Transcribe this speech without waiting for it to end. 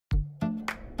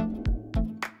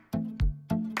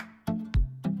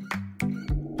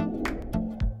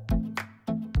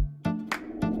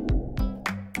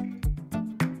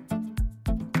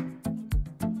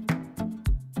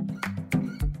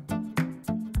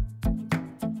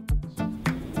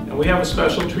We have a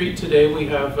special treat today. We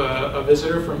have a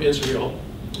visitor from Israel.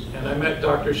 And I met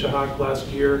Dr. Shahak last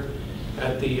year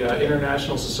at the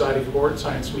International Society for Hort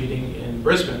Science meeting in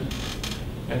Brisbane.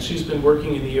 And she's been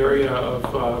working in the area of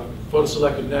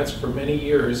photo-selective nets for many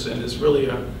years and is really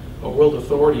a world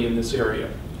authority in this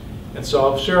area. And so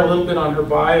I'll share a little bit on her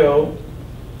bio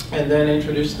and then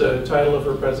introduce the title of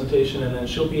her presentation, and then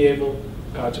she'll be able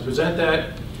to present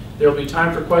that. There will be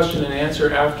time for question and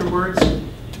answer afterwards.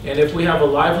 And if we have a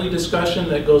lively discussion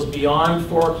that goes beyond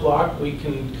 4 o'clock, we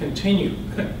can continue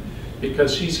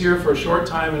because she's here for a short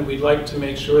time, and we'd like to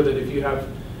make sure that if you have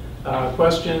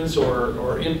questions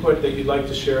or input that you'd like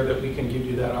to share, that we can give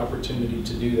you that opportunity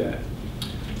to do that.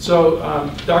 So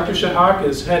Dr. Shahak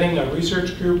is heading a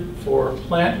research group for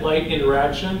plant-light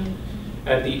interaction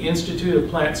at the Institute of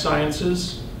Plant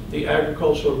Sciences, the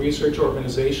agricultural research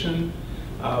organization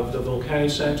of the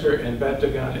Volcani Center in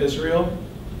Bet-Dagan, Israel.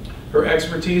 Her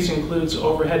expertise includes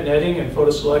overhead netting and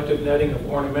photoselective netting of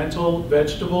ornamental,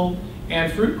 vegetable, and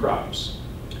fruit crops.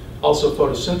 Also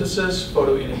photosynthesis,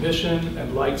 photoinhibition,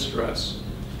 and light stress,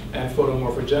 and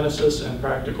photomorphogenesis and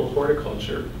practical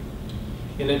horticulture.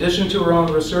 In addition to her own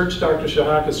research, Dr.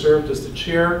 Shahak has served as the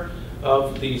chair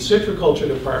of the citriculture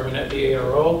department at the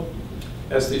ARO,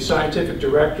 as the scientific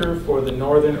director for the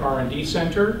Northern R&D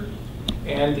Center,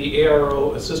 and the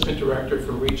ARO assistant director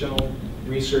for regional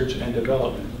research and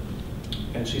development.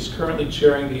 And she's currently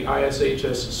chairing the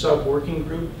ISHS sub-working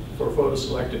group for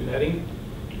photoselective netting.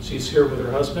 She's here with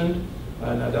her husband,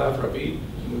 Nadav Rabi,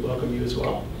 and we welcome you as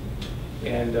well.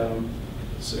 And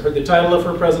the title of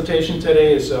her presentation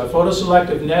today is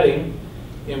Photoselective Netting,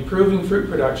 Improving Fruit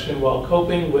Production While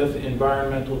Coping with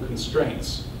Environmental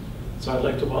Constraints. So I'd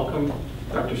like to welcome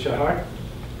Dr. Shahak,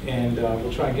 and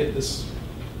we'll try and get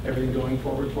everything going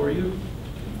forward for you,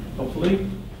 hopefully.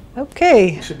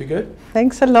 Okay. Should be good.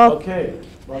 Thanks a lot. Okay,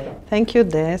 welcome. Thank you,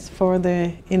 Des, for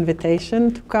the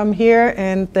invitation to come here,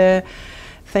 and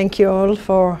thank you all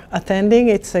for attending.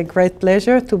 It's a great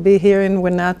pleasure to be here in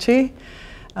Wenatchee.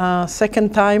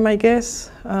 Second time, I guess.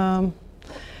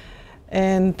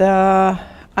 And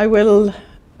I will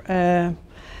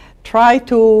try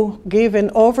to give an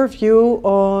overview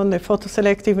on the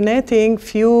photoselective netting,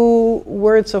 few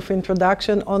words of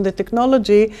introduction on the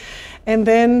technology, and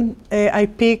then I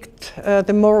picked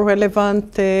the more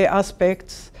relevant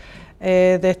aspects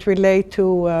that relate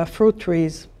to fruit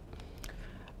trees.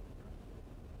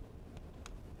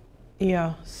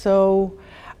 Yeah, so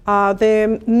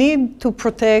the need to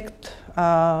protect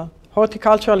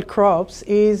horticultural crops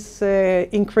is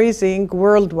increasing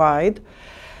worldwide.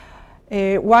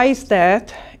 Why is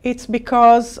that? It's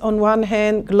because, on one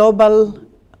hand, global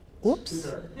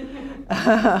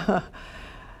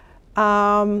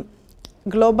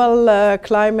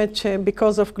climate change,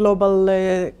 because of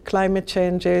global climate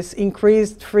changes,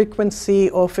 increased frequency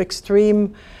of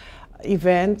extreme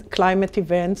climate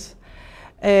events.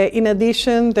 In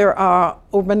addition, there are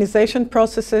urbanization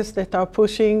processes that are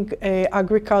pushing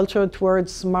agriculture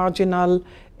towards marginal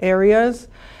areas,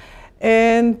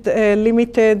 and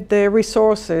limited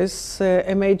resources,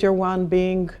 a major one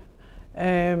being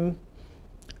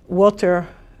water,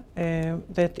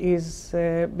 that is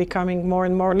becoming more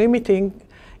and more limiting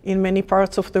in many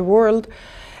parts of the world.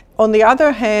 On the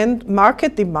other hand,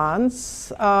 market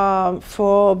demands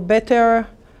for better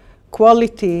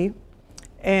quality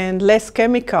and less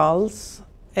chemicals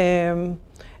and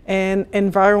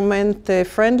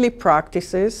environment-friendly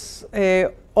practices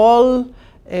all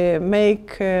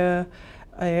make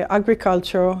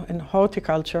agriculture and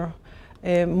horticulture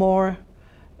more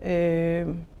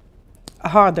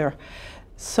harder.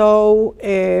 So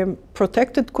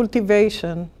protected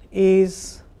cultivation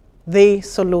is the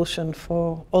solution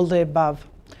for all the above.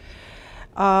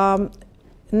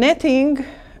 Netting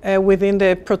within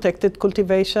the protected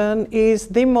cultivation is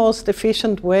the most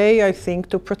efficient way, I think,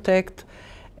 to protect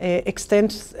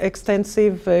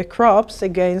extensive crops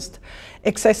against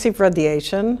excessive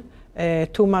radiation,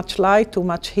 too much light, too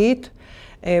much heat,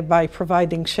 by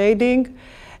providing shading,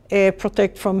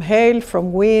 protect from hail,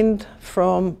 from wind,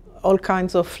 from all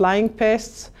kinds of flying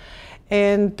pests.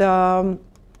 And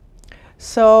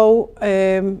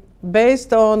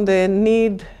based on the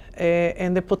need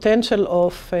and the potential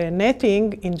of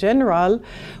netting in general,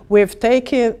 we've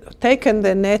taken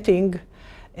the netting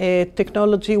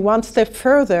technology one step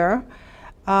further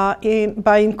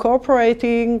by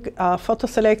incorporating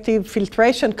photoselective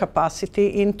filtration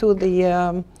capacity into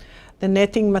the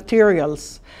netting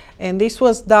materials. And this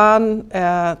was done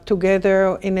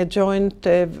together in a joint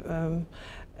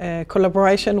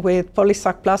collaboration with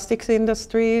Polysac Plastics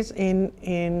Industries in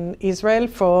Israel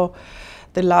for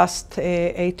the last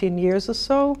 18 years or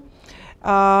so.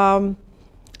 So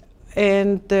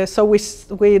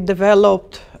we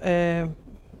developed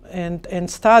and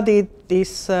studied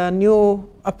this new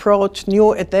approach,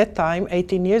 new at that time,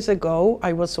 18 years ago.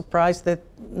 I was surprised that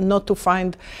not to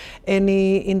find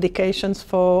any indications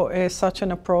for such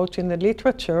an approach in the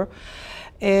literature.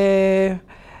 We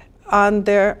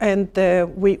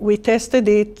tested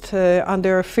it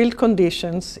under field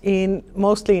conditions,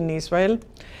 mostly in Israel,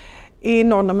 in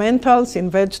ornamentals, in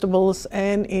vegetables,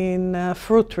 and in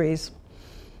fruit trees.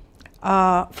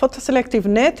 Photo-selective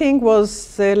netting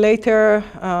was later,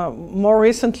 more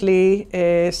recently,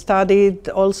 studied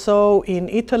also in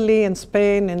Italy and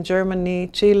Spain and Germany,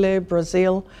 Chile,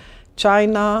 Brazil,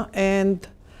 China, and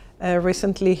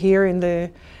recently here in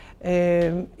the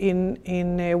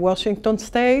in Washington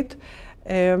State.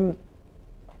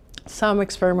 Some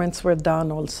experiments were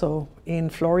done also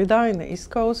in Florida, in the East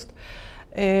Coast,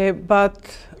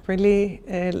 but really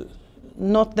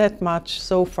not that much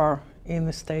so far in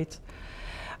the States.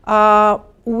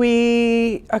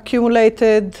 We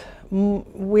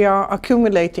are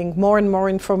accumulating more and more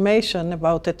information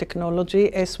about the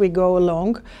technology as we go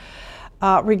along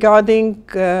regarding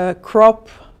crop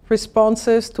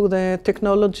responses to the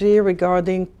technology,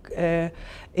 regarding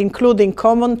including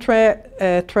common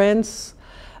trends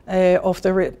of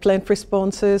the plant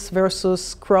responses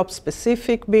versus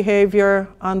crop-specific behavior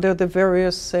under the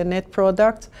various net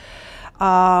products,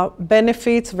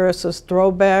 benefits versus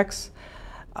drawbacks,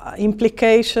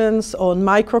 implications on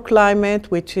microclimate,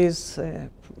 which is an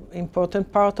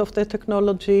important part of the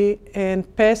technology,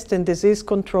 and pest and disease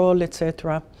control,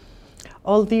 etc.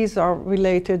 All these are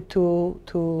related to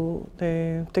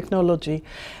the technology.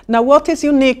 Now, what is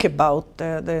unique about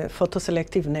the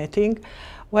photo-selective netting?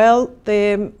 Well,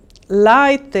 the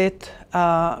light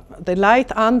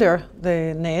under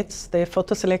the nets, the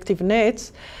photo-selective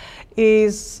nets,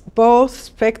 is both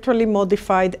spectrally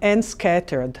modified and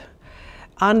scattered.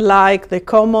 Unlike the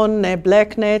common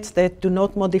black nets that do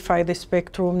not modify the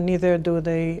spectrum, neither do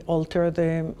they alter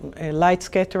the light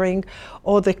scattering,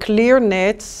 or the clear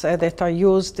nets that are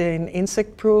used in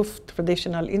insect-proof,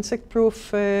 traditional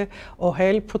insect-proof or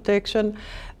hail protection,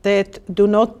 that do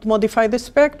not modify the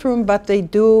spectrum, but they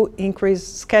do increase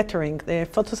scattering. The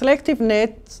photoselective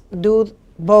nets do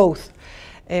both,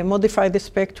 modify the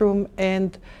spectrum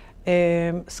and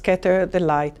scatter the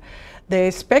light.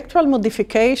 The spectral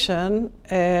modification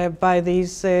by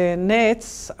these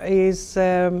nets is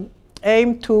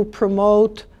aimed to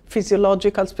promote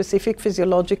specific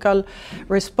physiological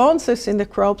responses in the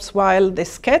crops, while the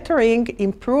scattering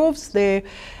improves the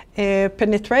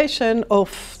penetration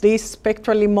of this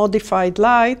spectrally modified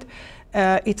light,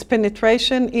 its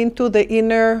penetration into the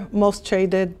innermost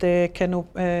shaded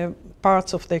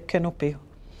parts of the canopy,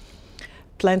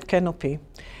 plant canopy.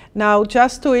 Now,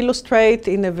 just to illustrate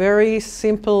in a very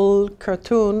simple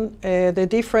cartoon the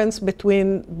difference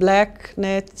between black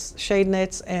nets, shade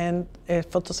nets, and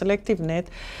photoselective net.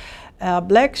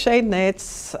 Black shade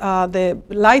nets, the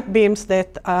light beams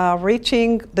that are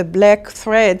reaching the black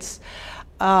threads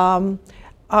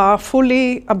are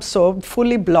fully absorbed,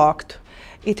 fully blocked.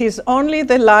 It is only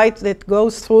the light that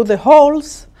goes through the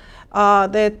holes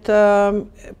that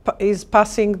is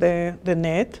passing the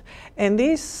net, and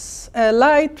this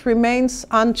light remains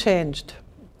unchanged.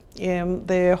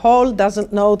 The hole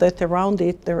doesn't know that around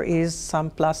it there is some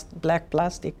black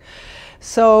plastic.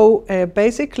 So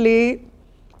basically,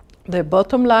 the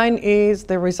bottom line is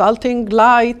the resulting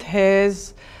light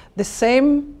has the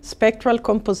same spectral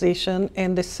composition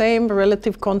and the same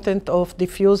relative content of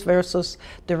diffuse versus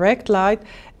direct light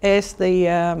as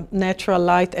the natural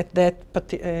light at that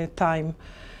time.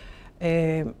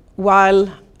 While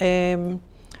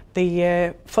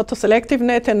the photoselective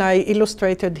net, and I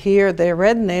illustrated here the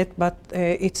red net, but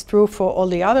it's true for all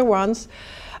the other ones.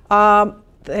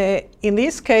 In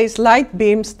this case, light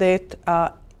beams that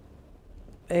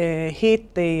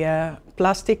hit the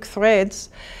plastic threads,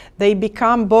 they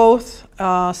become both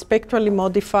spectrally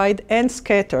modified and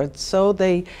scattered. So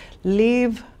they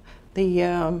leave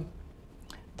the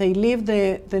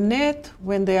net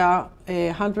when they are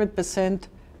 100%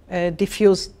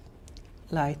 diffused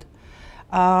light.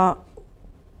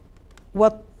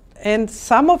 And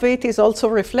some of it is also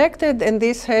reflected, and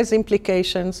this has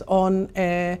implications on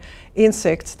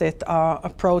insects that are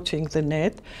approaching the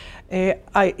net.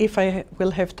 If I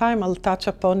will have time, I'll touch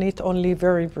upon it only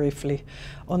very briefly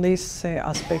on this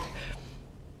aspect.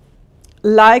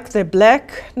 Like the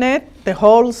black net, the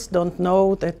holes don't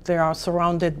know that they are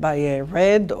surrounded by a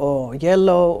red or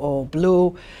yellow or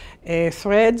blue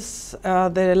threads.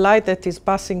 The light that is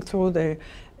passing through the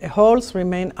holes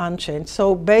remain unchanged.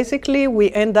 So basically,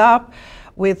 we end up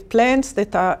with plants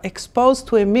that are exposed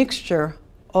to a mixture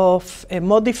of a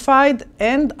modified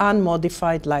and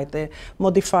unmodified light. The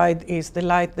modified is the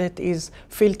light that is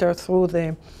filtered through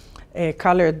the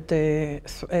colored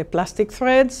plastic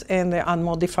threads, and the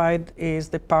unmodified is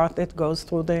the part that goes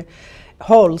through the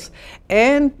holes.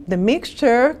 And the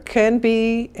mixture can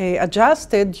be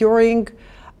adjusted during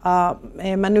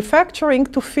manufacturing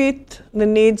to fit the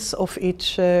needs of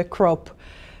each crop,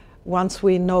 once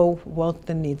we know what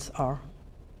the needs are.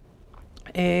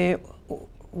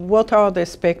 What are the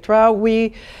spectra?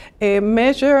 We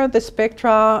measure the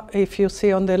spectra, if you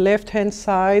see on the left-hand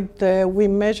side, we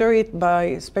measure it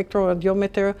by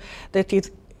spectroradiometer that it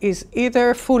is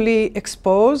either fully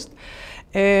exposed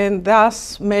and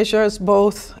thus measures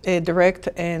both direct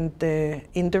and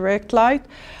indirect light,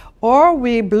 or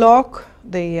we block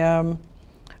the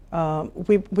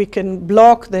we can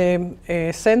block the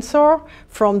sensor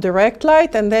from direct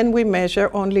light, and then we measure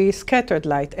only scattered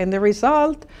light, and the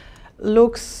result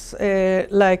looks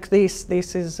like this.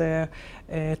 This is a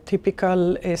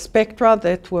typical spectra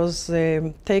that was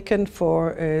taken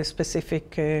for a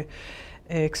specific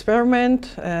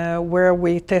experiment where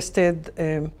we tested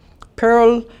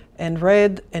pearl and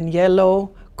red and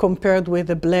yellow compared with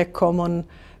the black common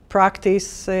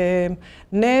practice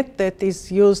net that is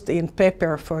used in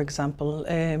pepper, for example,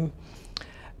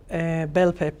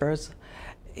 bell peppers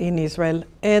in Israel.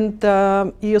 And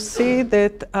you see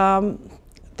that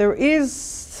there is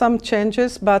some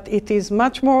changes, but it is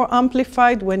much more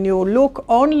amplified when you look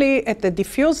only at the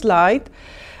diffuse light.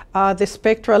 The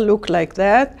spectra look like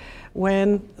that.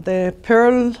 When the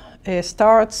pearl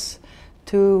starts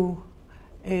to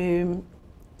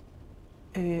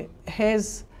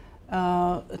has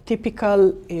a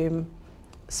typical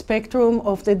spectrum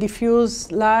of the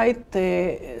diffuse light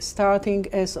starting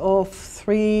as of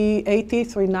 380,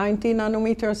 390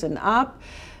 nanometers and up.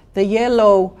 The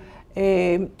yellow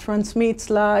transmits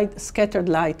light, scattered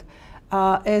light,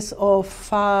 as of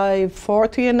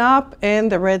 540 and up,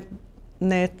 and the red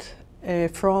net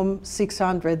from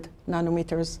 600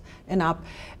 nanometers and up.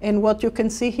 And what you can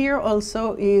see here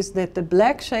also is that the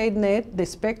black shade net, the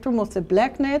spectrum of the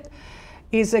black net,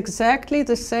 is exactly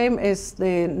the same as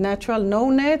the natural no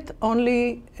net,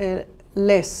 only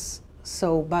less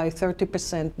so by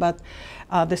 30%, but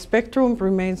the spectrum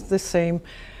remains the same.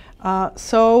 I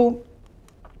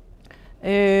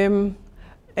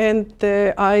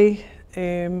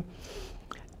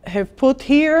have put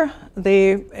here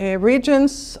the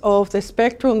regions of the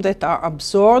spectrum that are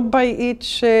absorbed by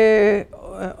each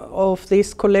of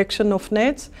this collection of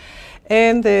nets,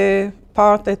 and the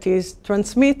part that is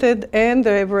transmitted, and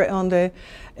on the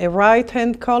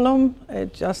right-hand column,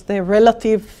 just the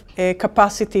relative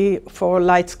capacity for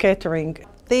light scattering.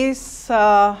 These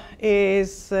are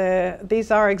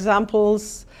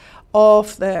examples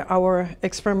of our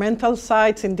experimental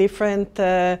sites in different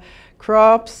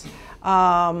crops.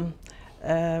 One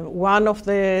of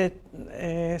the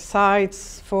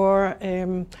sites for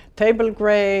table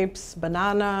grapes,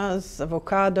 bananas,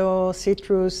 avocado,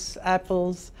 citrus,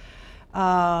 apples,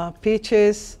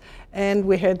 peaches, and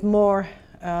we had more.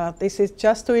 This is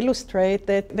just to illustrate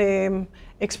that the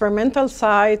experimental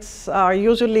sites are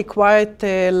usually quite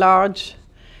large.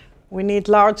 We need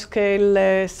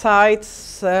large-scale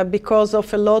sites because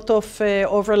of a lot of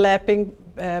overlapping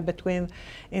between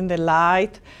in the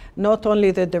light, not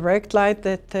only the direct light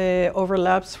that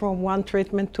overlaps from one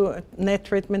treatment to net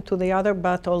treatment to the other,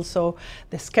 but also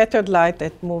the scattered light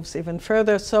that moves even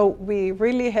further. So we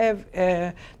really have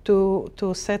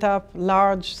to set up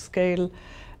large-scale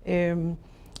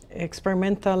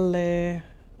experimental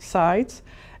sites.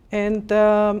 And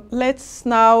let's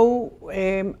now,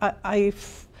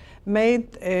 I've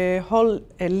made a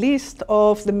list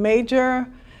of the major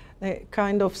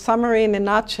kind of summary in a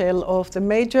nutshell of the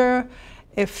major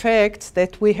effects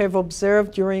that we have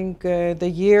observed during the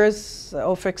years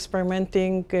of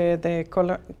experimenting the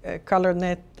color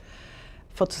net,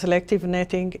 photoselective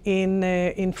netting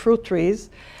in fruit trees.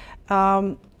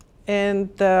 So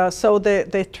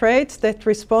the traits that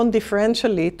respond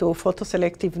differentially to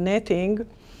photoselective netting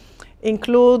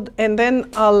include, and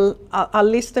then I'll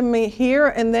list them here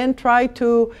and then try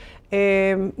to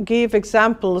give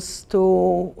examples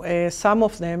to some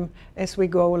of them as we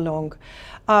go along.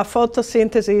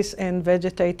 Photosynthesis and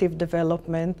vegetative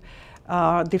development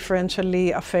are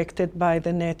differentially affected by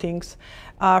the nettings.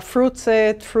 Fruit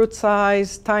set, fruit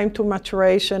size, time to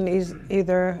maturation is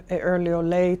either early or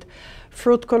late.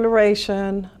 Fruit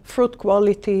coloration, fruit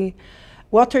quality,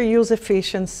 water use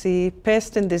efficiency,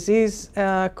 pest and disease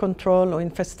control or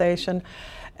infestation,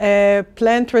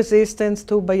 plant resistance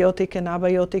to biotic and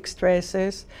abiotic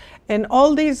stresses, And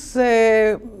all these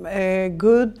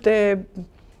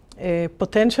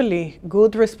potentially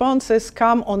good responses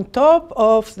come on top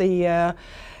of the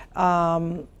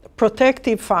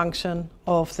protective function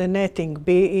of the netting,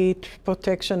 be it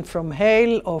protection from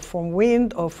hail or from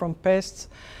wind or from pests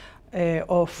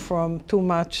or from too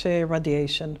much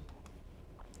radiation.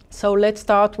 So let's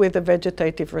start with the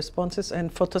vegetative responses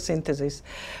and photosynthesis.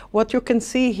 What you can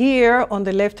see here on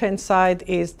the left-hand side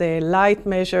is the light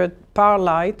measured par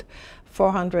light,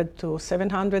 400 to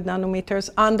 700 nanometers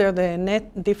under the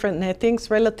different nettings.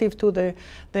 Relative to the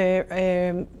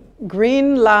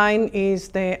green line is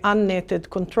the unnetted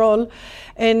control.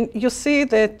 And you see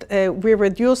that we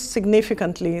reduce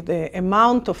significantly the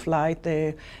amount of light,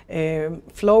 the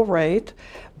flow rate.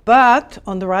 But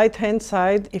on the right-hand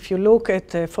side, if you look at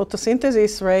the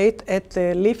photosynthesis rate at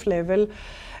the leaf level,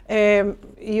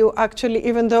 you actually,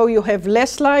 even though you have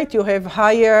less light, you have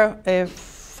higher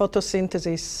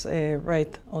photosynthesis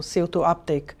rate or CO2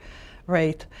 uptake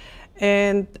rate.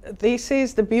 And this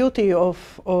is the beauty of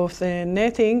the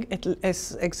netting,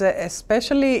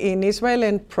 especially in Israel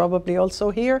and probably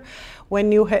also here,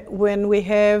 when we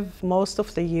have most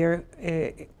of the year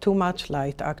too much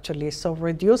light, actually. So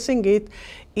reducing it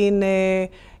in a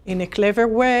clever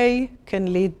way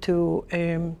can lead to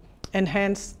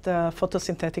enhanced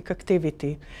photosynthetic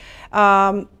activity.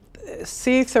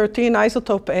 C13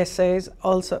 isotope assays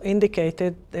also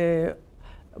indicated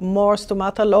more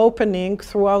stomatal opening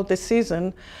throughout the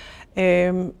season.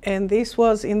 And this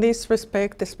was, in this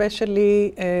respect,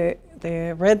 especially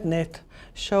the red net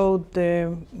showed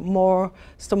more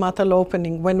stomatal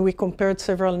opening when we compared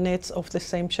several nets of the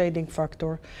same shading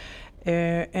factor.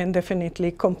 And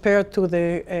definitely compared to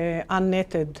the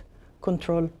unnetted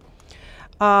control.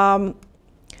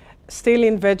 Still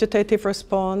in vegetative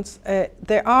response,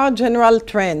 there are general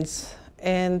trends.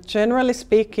 And generally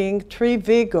speaking, tree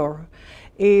vigor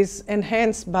is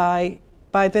enhanced by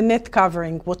the net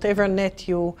covering, whatever net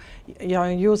you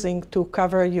are using to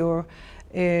cover your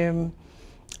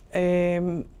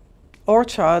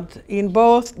orchard in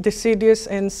both deciduous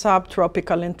and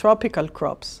subtropical and tropical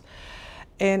crops.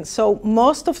 And so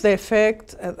most of the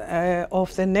effect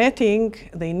of the netting,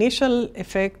 the initial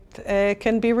effect,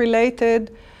 can be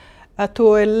related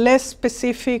to a less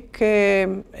specific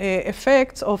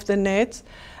effects of the nets,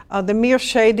 the mere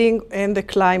shading and the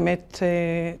climate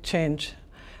change,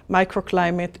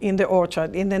 microclimate in the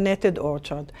orchard, in the netted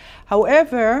orchard.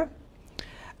 However,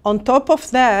 on top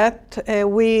of that,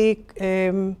 we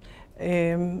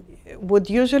would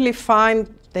usually find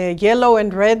the yellow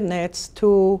and red nets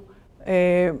to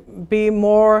be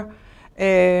more,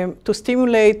 to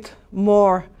stimulate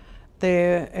more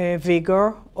the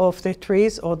vigor of the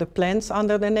trees or the plants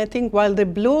under the netting, while the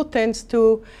blue tends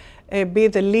to be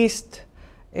the least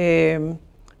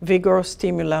vigor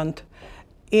stimulant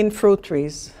in fruit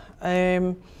trees.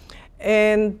 And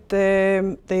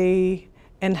the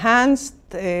enhanced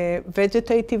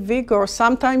vegetative vigor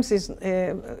sometimes is,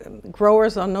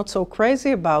 growers are not so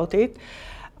crazy about it.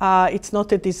 It's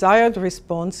not a desired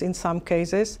response in some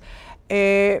cases,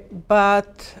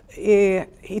 but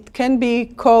it can be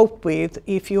coped with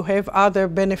if you have other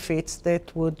benefits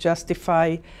that would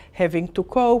justify having to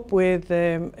cope with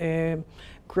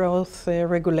growth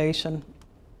regulation.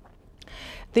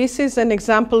 This is an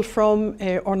example from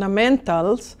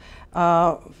ornamentals.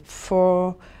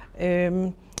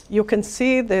 You can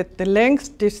see that the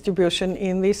length distribution,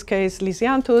 in this case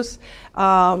Lysianthus,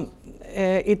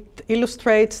 it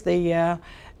illustrates the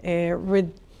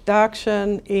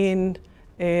reduction in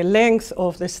length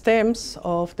of the stems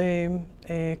of the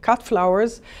cut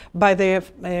flowers by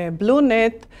the blue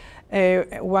net,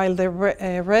 while the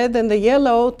red and the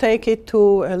yellow take it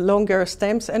to longer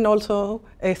stems and also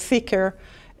thicker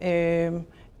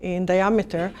in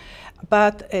diameter.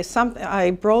 But I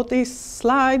brought this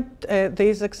slide,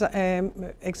 this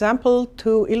example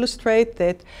to illustrate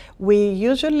that we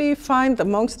usually find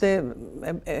amongst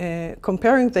the,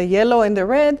 comparing the yellow and the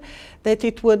red, that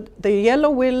the yellow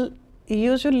will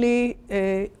usually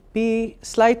be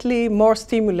slightly more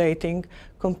stimulating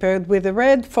compared with the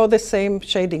red for the same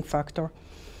shading factor.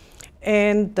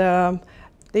 And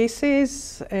this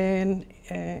is an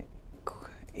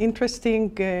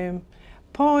interesting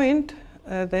point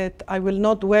that I will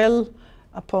not dwell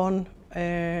upon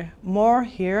more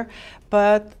here,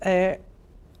 but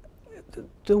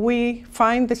do we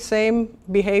find the same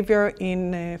behavior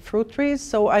in fruit trees?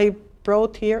 So I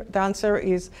brought here, the answer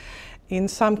is in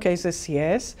some cases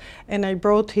yes, and I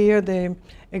brought here the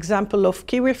example of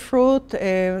kiwi fruit,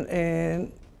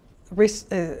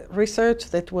 research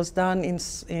that was done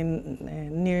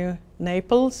in near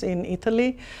Naples in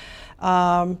Italy.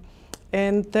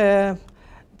 And the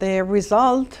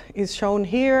result is shown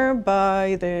here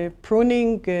by the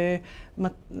pruning,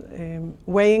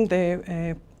 weighing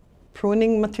the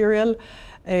pruning material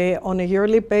on a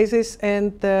yearly basis,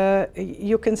 and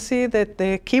you can see that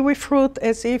the kiwi fruit,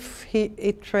 as if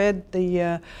it read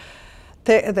the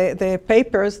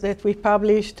papers that we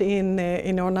published in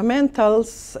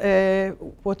ornamentals.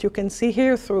 What you can see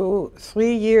here through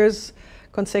 3 years,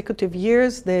 consecutive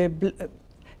years,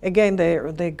 again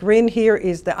the green here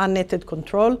is the unnetted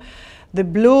control. The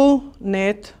blue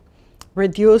net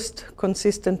reduced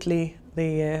consistently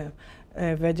the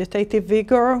vegetative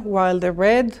vigor, while the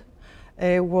red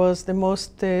was the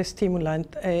most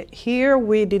stimulant. Here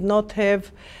we did not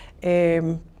have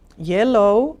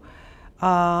yellow.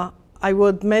 I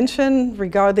would mention,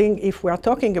 regarding if we are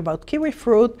talking about kiwi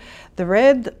fruit, the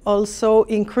red also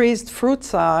increased fruit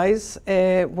size,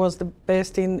 was the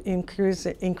best in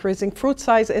increasing fruit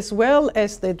size, as well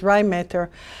as the dry matter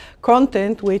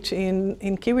content, which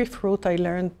in kiwi fruit I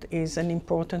learned is an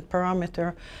important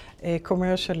parameter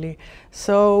commercially.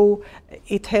 So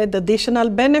it had additional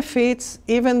benefits,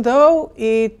 even though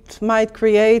it might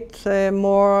create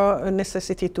more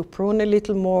necessity to prune a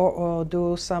little more or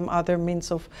do some other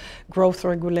means of growth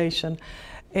regulation.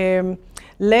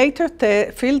 Later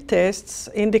field tests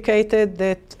indicated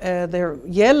that the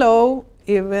yellow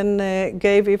even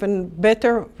gave even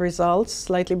better results,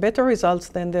 slightly better results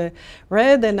than the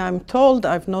red, and I'm told,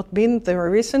 I've not been there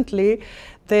recently,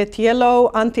 that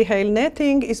yellow anti-hail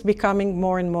netting is becoming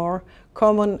more and more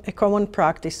a common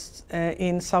practice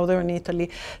in southern Italy.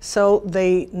 So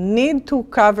they need to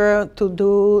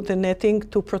do the netting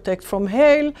to protect from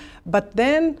hail, but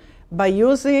then by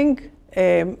using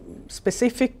a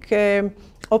specific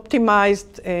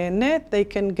optimized net, they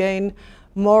can gain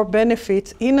more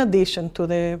benefits in addition to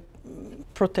the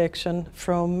protection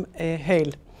from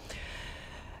hail.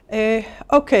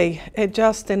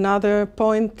 Just another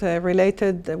point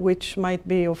related, which might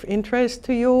be of interest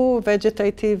to you,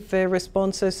 vegetative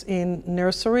responses in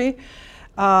nursery.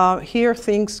 Here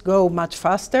things go much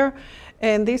faster,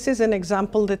 and this is an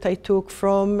example that I took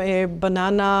from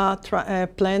banana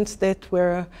plants that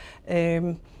were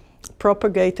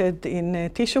propagated in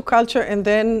tissue culture and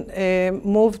then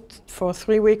moved for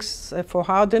 3 weeks for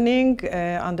hardening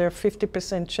under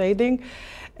 50% shading.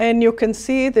 And you can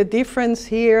see the difference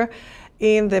here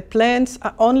in the plants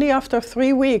only after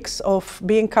 3 weeks of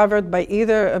being covered by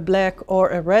either a black or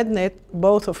a red net,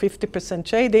 both of 50%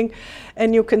 shading.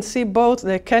 And you can see both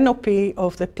the canopy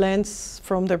of the plants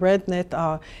from the red net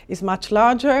is much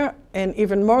larger, and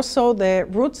even more so the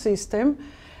root system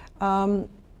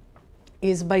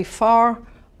is by far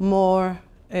more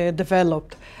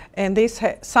developed. And this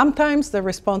sometimes the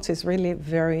response is really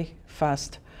very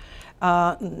fast.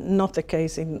 Not the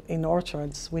case in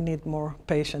orchards. We need more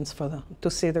patience to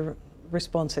see the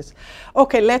responses.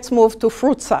 Okay, let's move to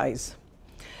fruit size.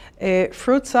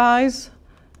 Fruit size,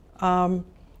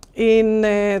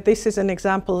 this is an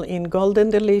example in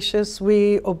Golden Delicious.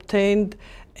 We obtained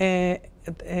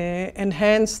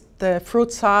enhanced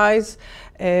fruit size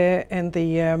and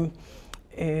the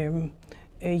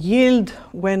yield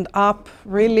went up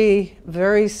really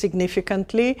very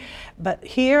significantly, but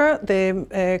here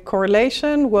the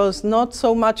correlation was not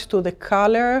so much to the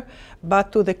color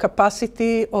but to the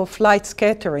capacity of light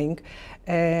scattering.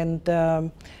 And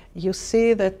you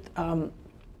see that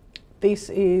this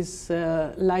is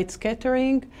light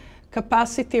scattering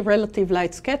capacity, relative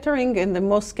light scattering, and the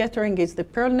most scattering is the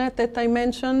pearl net that I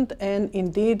mentioned, and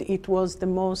indeed it was the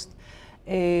most,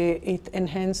 it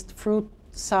enhanced fruit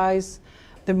size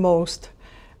the most.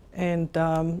 And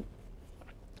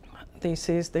this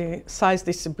is the size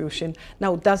distribution.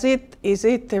 Now, is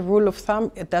it a rule of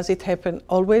thumb? Does it happen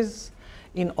always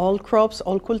in all crops,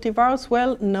 all cultivars?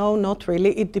 Well, no, not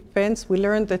really. It depends. We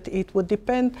learned that it would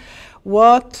depend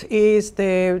what is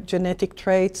the genetic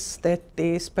traits that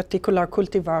this particular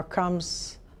cultivar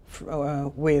comes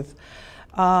with.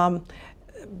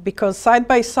 Because side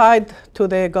by side to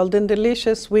the Golden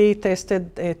Delicious, we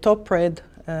tested top red,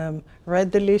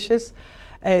 Red Delicious,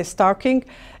 Starking,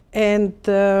 and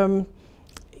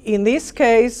in this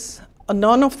case,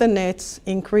 none of the nets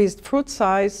increased fruit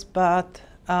size, but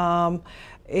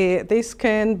this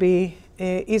can be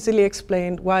easily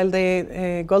explained. While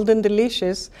the Golden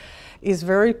Delicious is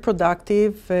very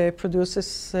productive,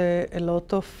 produces a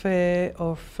lot of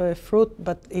fruit,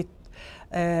 but it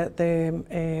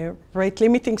the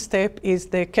rate-limiting step is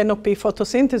the canopy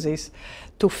photosynthesis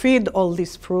to feed all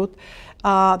this fruit.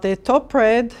 The top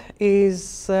red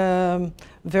is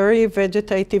very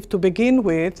vegetative to begin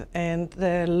with and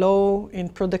low in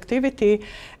productivity,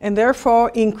 and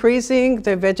therefore increasing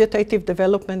the vegetative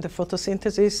development, the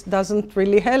photosynthesis, doesn't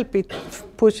really help. It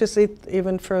pushes it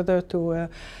even further to a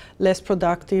less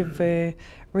productive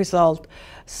result.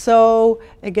 So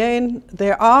again,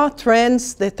 there are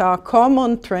trends that are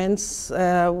common trends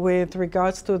with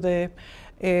regards to the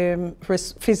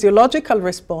physiological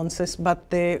responses, but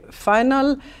the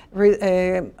final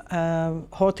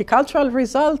horticultural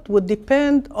result would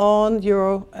depend on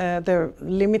your the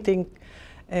limiting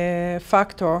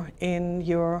factor in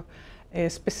your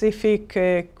specific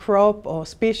crop or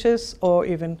species or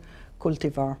even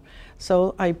cultivar.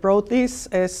 So I brought this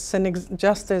as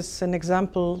just as an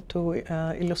example to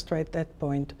illustrate that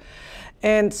point.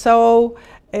 And so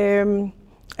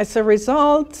as a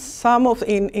result, some of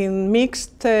in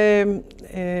mixed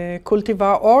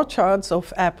cultivar orchards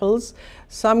of apples,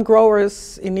 some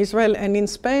growers in Israel and in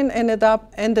Spain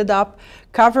ended up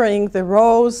covering the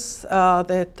rows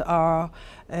that are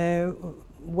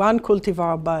one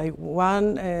cultivar by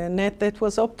one net that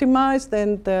was optimized,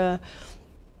 and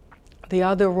the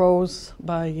other rows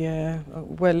by,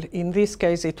 well, in this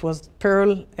case it was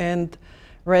pearl and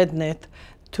red net,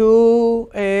 to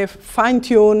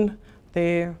fine-tune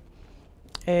the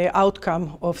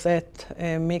outcome of that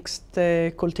mixed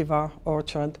cultivar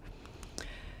orchard.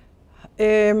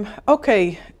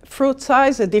 Okay, fruit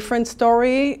size, a different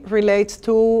story, relates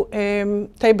to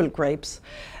table grapes.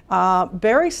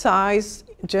 Berry size,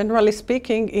 generally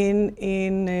speaking,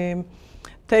 in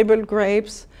table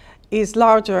grapes is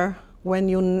larger when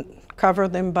you cover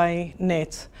them by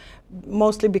nets,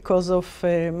 mostly because of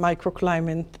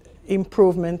microclimate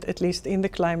improvement, at least in the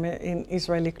climate, in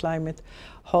Israeli climate,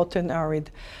 hot and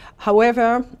arid.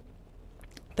 However,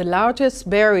 the largest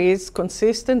berries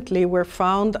consistently were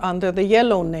found under the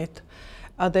yellow net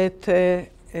that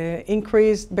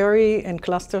increased berry and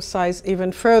cluster size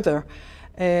even further.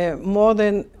 More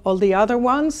than all the other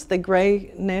ones, the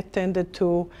gray net tended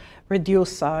to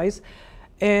reduce size.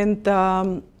 And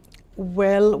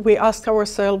well, we asked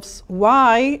ourselves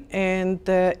why, and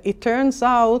it turns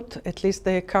out, at least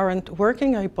the current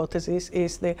working hypothesis,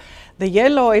 is the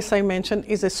yellow, as I mentioned,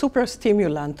 is a super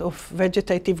stimulant of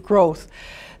vegetative growth.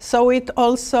 So it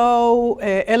also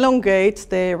elongates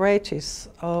the rachis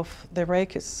of the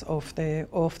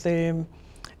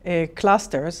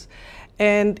clusters.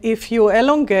 And if you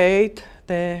elongate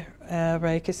the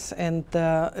rachis, and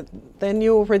then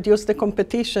you reduce the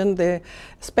competition, the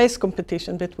space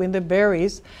competition between the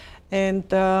berries. And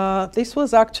this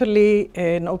was actually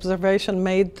an observation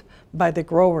made by the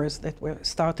growers that were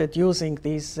started using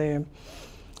these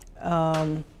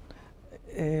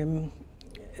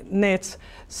nets.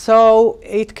 So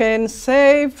it can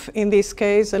save, in this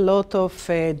case, a lot of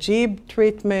jib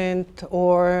treatment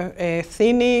or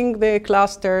thinning the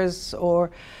clusters or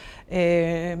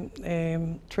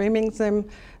trimming them.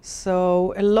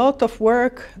 So a lot of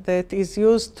work that is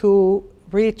used to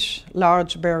reach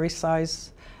large berry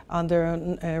size under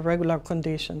regular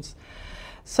conditions.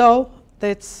 So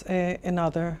that's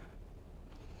another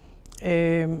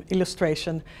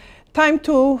illustration. Time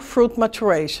to fruit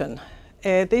maturation.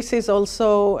 This is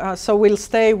also, so we'll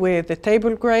stay with the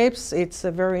table grapes. It's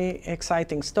a very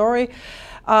exciting story.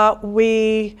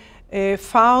 We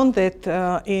found that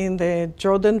in the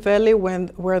Jordan Valley,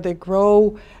 where they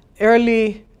grow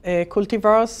early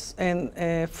cultivars and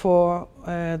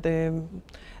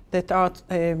that are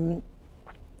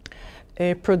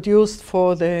produced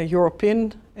for the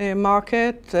European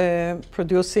market,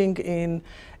 producing in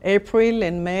April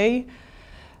and May.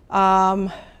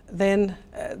 Then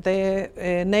the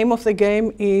name of the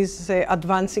game is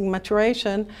advancing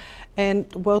maturation,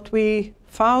 and what we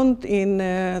found in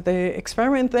the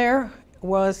experiment there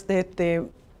was that the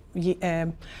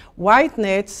white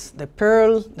nets, the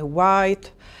pearl, the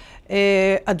white,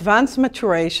 advanced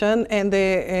maturation, and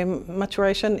the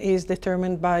maturation is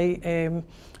determined by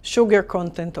sugar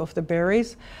content of the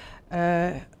berries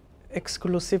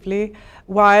exclusively,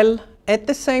 while at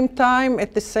the same time,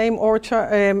 at the same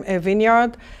orchard,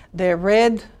 vineyard, the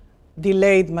red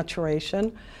delayed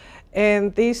maturation.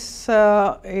 And this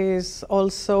is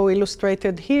also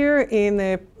illustrated here in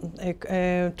a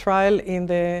trial in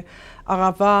the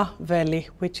Arava Valley,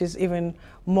 which is even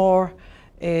more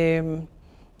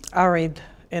arid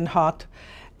and hot.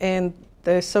 And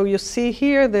so you see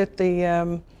here that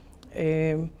the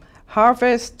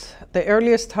harvest, the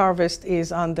earliest harvest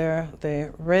is under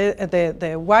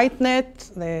the white net,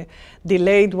 the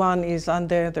delayed one is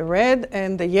under the red,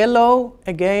 and the yellow,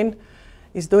 again,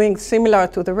 is doing similar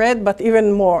to the red, but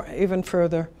even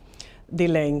further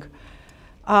delaying.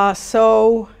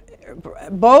 So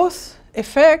both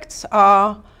effects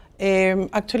are,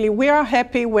 actually we are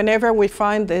happy whenever we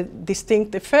find a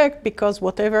distinct effect, because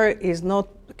whatever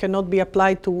cannot be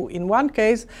applied to in one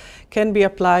case can be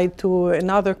applied to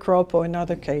another crop or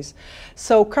another case.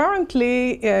 So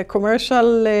currently,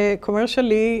 commercially,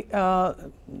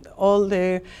 all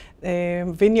the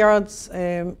vineyards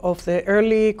of the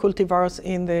early cultivars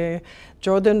in the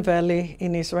Jordan Valley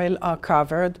in Israel are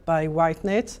covered by white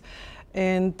nets.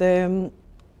 And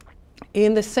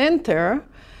in the center,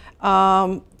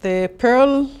 the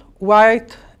pearl,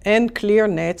 white, and clear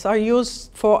nets are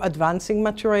used for advancing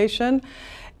maturation,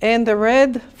 and the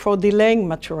red for delaying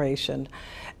maturation.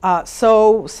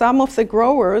 So some of the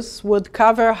growers would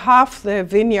cover half the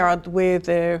vineyard with,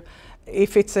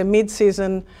 if it's a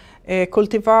mid-season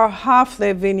cultivar, half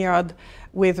the vineyard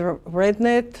with red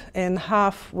net and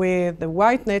half with the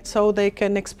white net, so they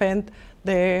can expand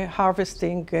the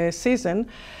harvesting season.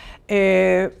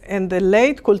 And the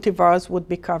late cultivars would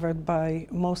be covered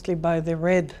mostly by the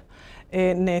red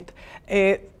net.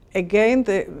 Again,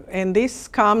 and this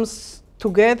comes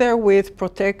together with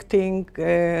protecting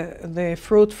the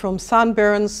fruit from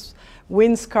sunburns,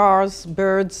 wind scars,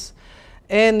 birds,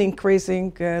 and increasing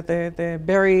the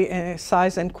berry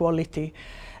size and quality,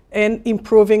 and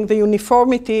improving the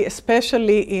uniformity,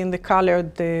 especially in the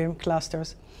colored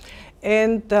clusters.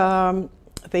 And the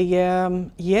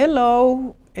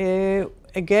yellow,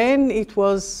 again, it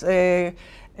was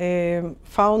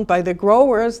found by the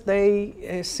growers.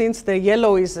 Since the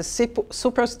yellow is a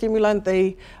super stimulant,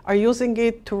 they are using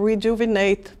it to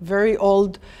rejuvenate very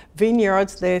old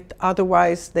vineyards that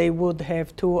otherwise they would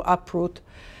have to uproot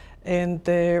and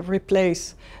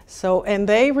replace. So, and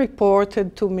they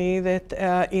reported to me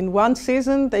that in one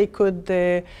season they could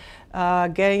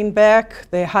gain back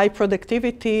the high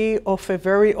productivity of a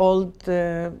very old,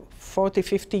 40,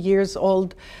 50 years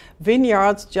old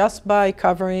vineyards just by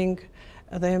covering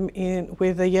them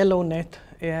with the yellow net.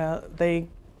 They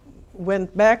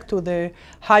went back to the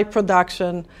high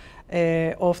production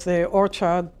of the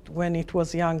orchard when it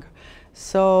was young.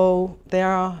 So they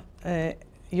are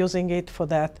using it for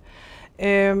that.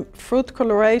 Fruit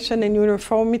coloration and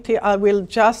uniformity, I will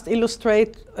just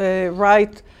illustrate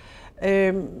right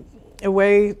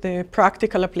away the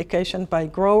practical application by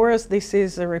growers. This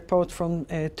is a report from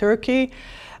Turkey.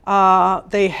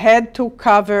 They had to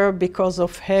cover because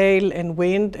of hail and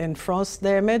wind and frost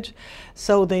damage,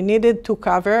 so they needed to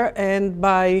cover, and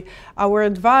by our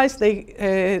advice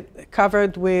they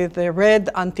covered with a red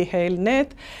anti-hail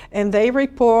net, and they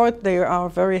report they are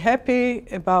very happy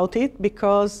about it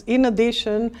because in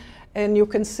addition, and you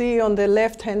can see on the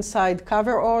left-hand side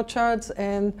cover orchards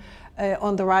and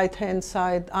on the right-hand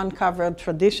side uncovered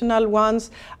traditional ones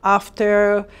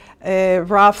after a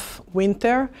rough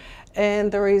winter.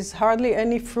 And there is hardly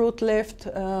any fruit left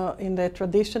in the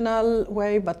traditional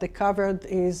way, but the covered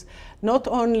is not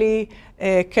only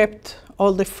kept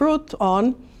all the fruit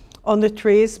on the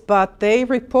trees, but they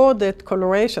report that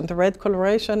coloration, the red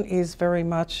coloration, is very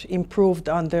much improved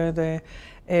under the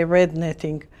red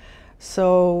netting.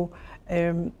 So,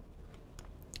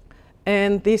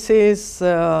 and this is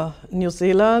New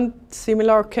Zealand,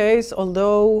 similar case,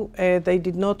 although they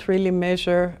did not really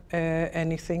measure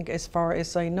anything as far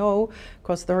as I know,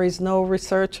 because there is no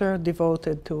researcher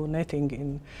devoted to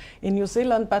netting in New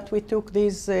Zealand, but we took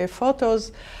these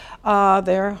photos.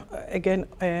 They're, again,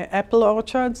 apple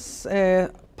orchards,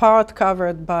 part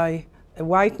covered by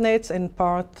white nets and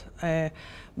part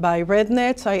by red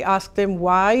nets. I asked them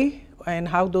why and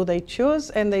how do they choose,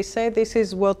 and they say this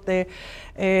is what the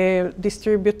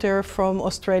distributor from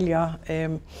Australia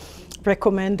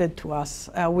recommended to us.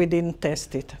 We didn't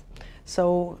test it.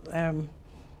 So,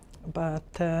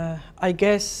 but I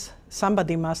guess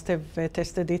somebody must have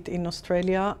tested it in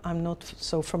Australia. I'm not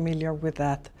so familiar with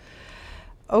that.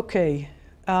 Okay,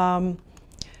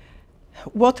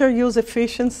 water use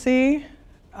efficiency.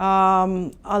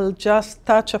 I'll just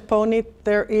touch upon it.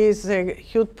 There is a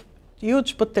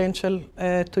huge potential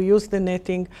to use the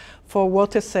netting for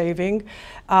water saving.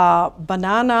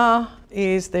 Banana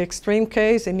is the extreme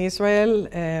case in Israel,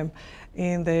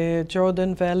 in the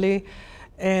Jordan Valley,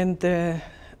 and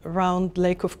around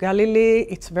Lake of Galilee.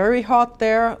 It's very hot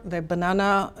there. The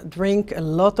banana drink a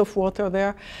lot of water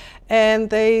there,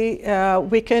 and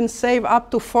we can save up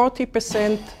to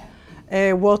 40%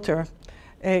 water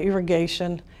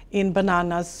irrigation in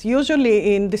bananas.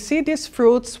 Usually in deciduous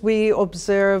fruits, we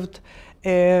observed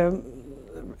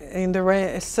in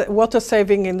the water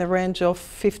saving in the range of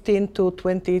 15 to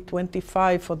 20,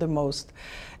 25 for the most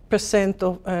 %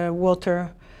 of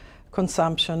water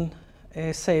consumption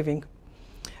saving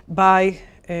by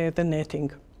the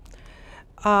netting.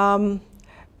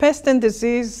 Pest and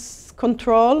disease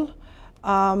control,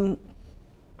 I'll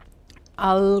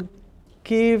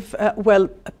give, well,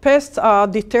 pests are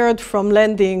deterred from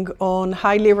landing on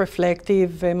highly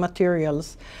reflective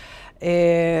materials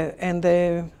and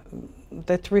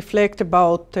that reflect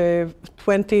about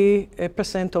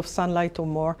 20% of sunlight or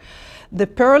more. The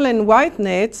pearl and white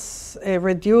nets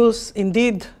reduce,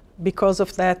 indeed, because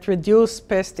of that, reduce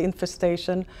pest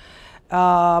infestation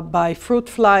by fruit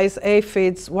flies,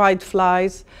 aphids,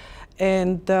 whiteflies,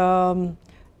 and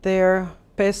their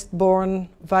pest-borne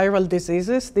viral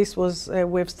diseases. This was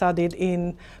we've studied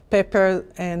in pepper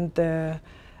and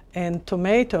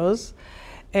tomatoes.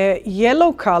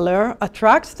 Yellow color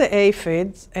attracts the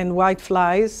aphids and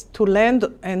whiteflies to land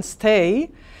and stay,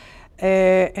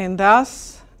 and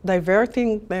thus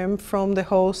diverting them from the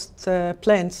host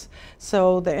plants.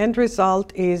 So the end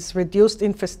result is reduced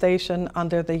infestation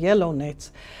under the yellow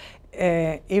nets.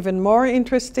 Even more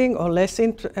interesting, or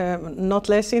not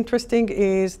less interesting,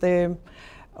 is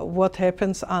what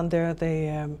happens under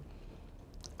the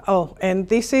and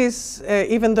this is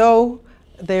even though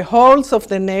the holes of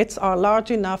the nets are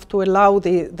large enough to allow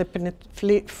the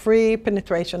free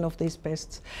penetration of these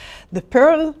pests. The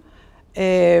pearl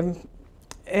and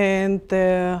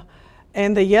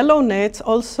the yellow nets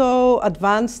also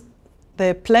advance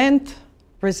the plant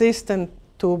resistance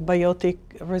to biotic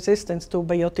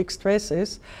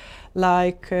stresses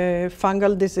like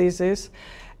fungal diseases,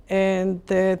 and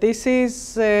this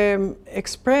is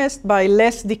expressed by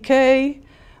less decay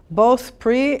both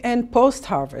pre and post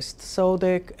harvest. So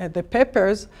the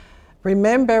peppers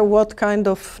remember what kind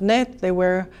of net they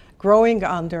were growing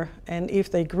under, and if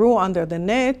they grew under the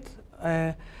net,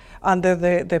 under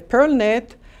the pearl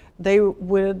net, they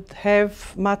would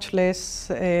have much less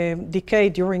decay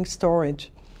during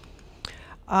storage.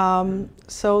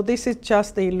 So this is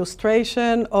just the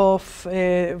illustration of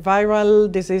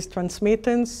viral disease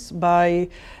transmittance by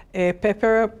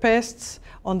pepper pests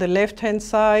on the left-hand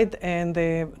side and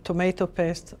the tomato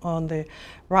pest on the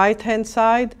right-hand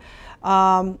side.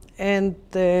 And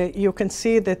you can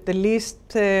see that the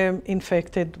least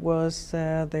infected was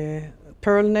the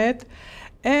pearl net.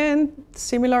 And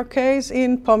similar case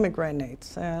in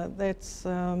pomegranates. That's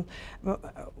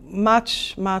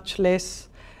much less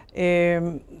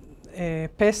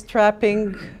pest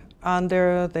trapping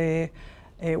under the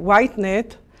white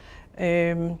net,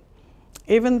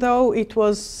 even though it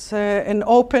was an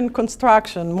open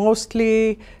construction,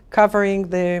 mostly covering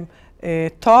the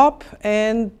top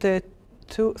and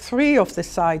three of the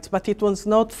sides, but it was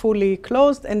not fully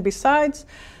closed, and besides,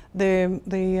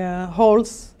 the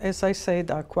holes, as I said,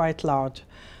 are quite large,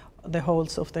 the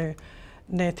holes of the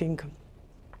netting.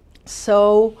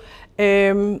 So,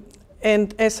 and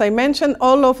as I mentioned,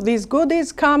 all of these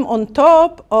goodies come on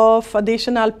top of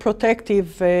additional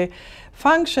protective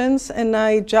functions, and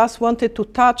I just wanted to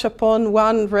touch upon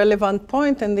one relevant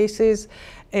point, and this is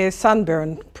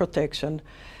sunburn protection.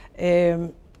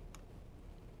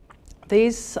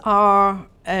 These are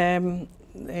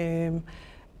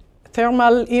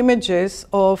thermal images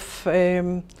of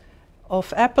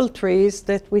apple trees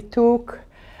that we took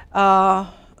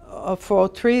for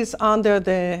trees under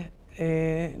the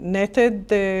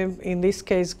netted, in this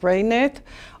case, gray net,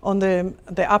 on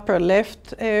the upper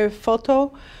left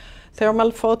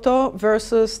thermal photo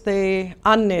versus the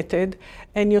unnetted.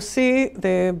 And you see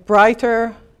the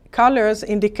brighter colors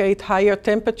indicate higher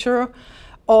temperature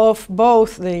of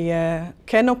both the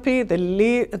canopy,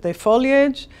 the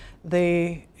foliage,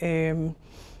 the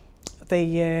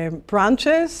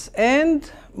branches,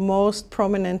 and most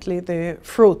prominently the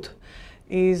fruit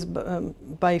is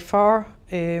by far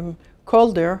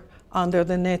colder under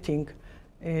the netting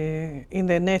in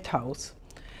the net house.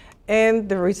 And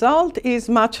the result is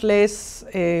much less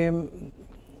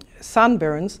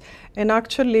sunburns, and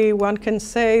actually one can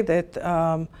say that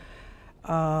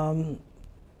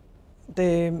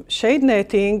the shade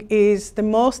netting is the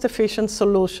most efficient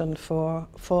solution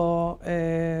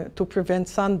to prevent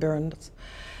sunburns.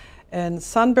 And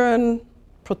sunburn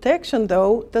protection,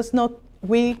 though,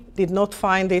 we did not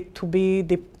find it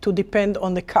to depend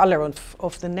on the color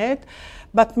of the net,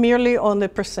 but merely on the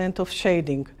 % of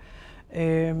shading.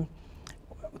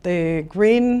 The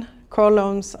green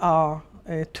columns are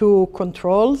two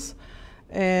controls,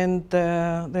 and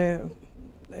the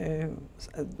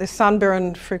the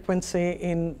sunburn frequency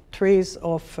in trees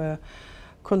of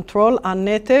control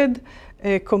unnetted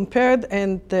compared,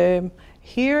 and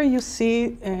here you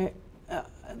see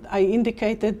I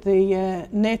indicated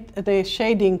the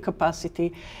shading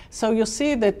capacity. So you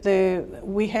see that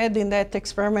we had in that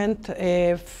experiment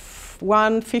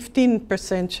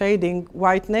 15% shading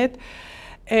white net,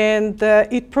 and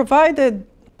it provided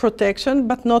protection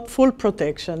but not full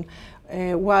protection.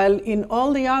 While in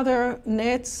all the other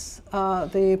nets,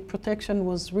 the protection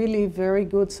was really very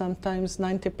good, sometimes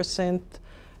 90%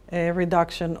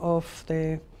 reduction of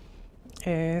the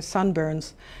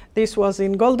sunburns. This was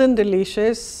in Golden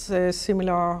Delicious.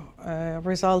 Similar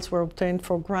results were obtained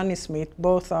for Granny Smith.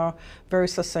 Both are very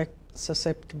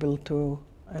susceptible to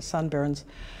sunburns.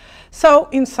 So,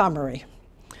 in summary,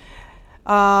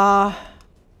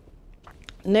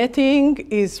 netting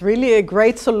is really a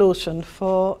great solution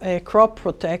for crop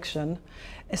protection,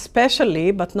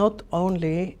 especially, but not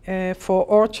only, for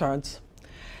orchards,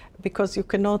 because you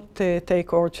cannot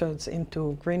take orchards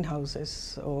into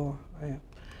greenhouses.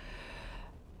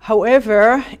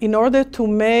 However, in order to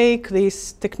make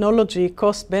this technology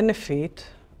cost-benefit,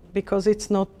 because it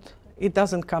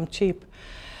doesn't come cheap,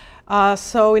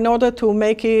 so in order to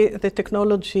make the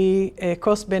technology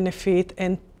cost-benefit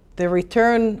and the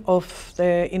return of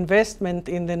the investment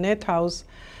in the net house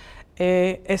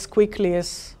as quickly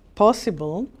as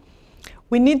possible,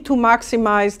 we need to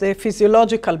maximize the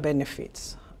physiological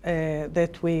benefits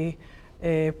that we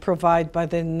provide by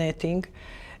the netting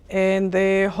and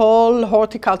the whole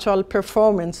horticultural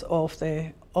performance of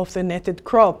the netted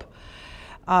crop.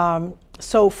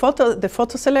 So the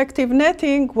photo-selective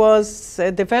netting was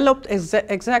developed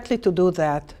exactly to do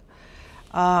that.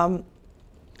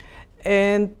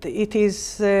 And it is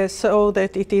so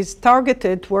that it is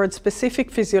targeted towards specific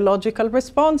physiological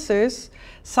responses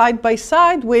side by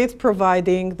side with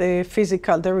providing the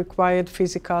required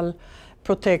physical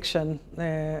protection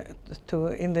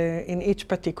in each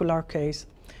particular case.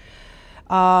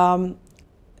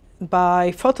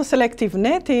 By photo-selective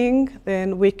netting,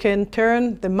 then we can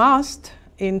turn the must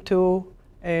into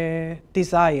a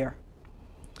desire.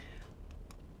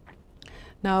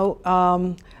 Now,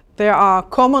 there are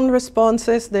common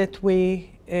responses that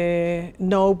we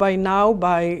know by now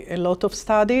by a lot of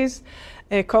studies,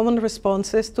 common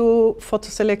responses to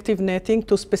photo-selective netting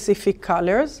to specific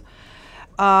colors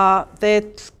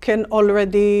that can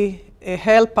already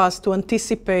help us to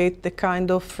anticipate the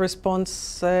kind of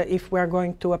response if we are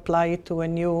going to apply it to a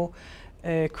new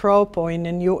crop or in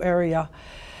a new area.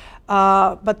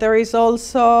 But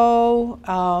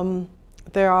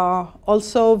there are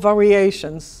also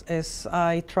variations, as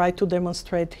I try to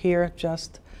demonstrate here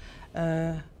just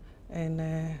in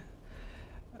a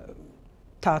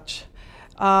touch.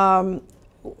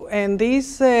 And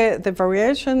these, the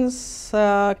variations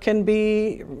can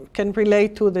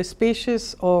relate to the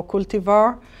species or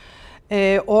cultivar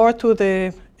or to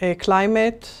the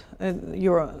climate,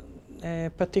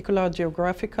 particular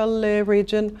geographical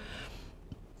region.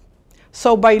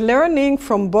 So by learning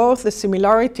from both the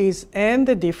similarities and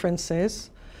the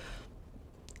differences,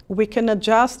 we can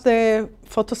adjust the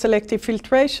photoselective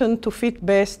filtration to fit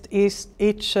best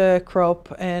each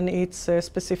crop and its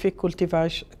specific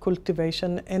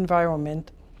cultivation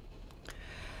environment.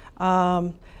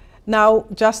 Now,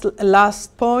 just a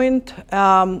last point,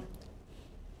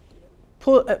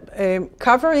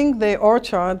 covering the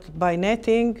orchard by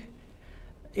netting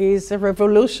is a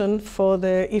revolution for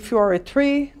if you are a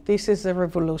tree, this is a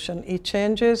revolution. It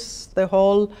changes the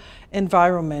whole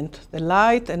environment, the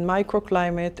light and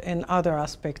microclimate and other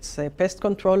aspects, pest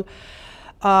control.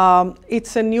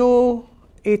 It's a new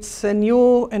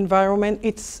environment.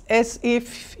 It's as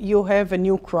if you have a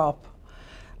new crop.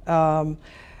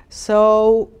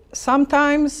 So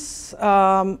sometimes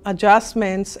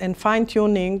adjustments and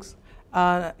fine-tunings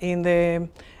in the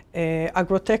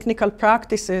agro-technical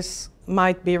practices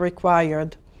might be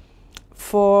required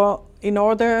in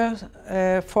order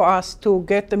for us to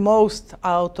get the most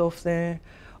out of the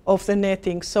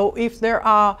netting. So if there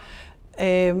are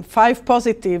 5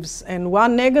 positives and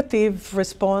 1 negative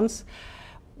response,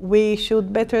 we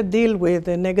should better deal with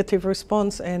the negative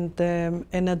response and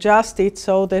adjust it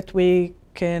so that we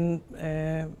can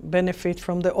benefit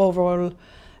from the overall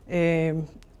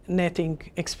netting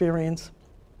experience.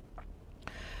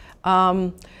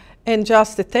 And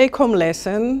just a take-home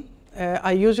lesson,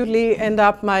 I usually end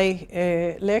up my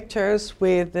lectures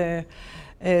with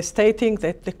stating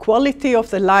that the quality of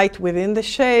the light within the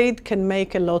shade can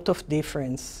make a lot of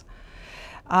difference.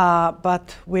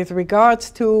 But with regards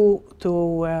to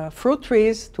fruit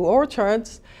trees, to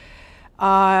orchards,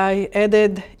 I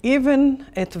added, even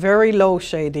at very low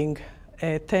shading,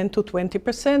 10 to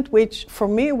 20%, which for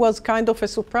me was kind of a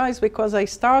surprise because I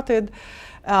started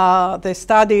the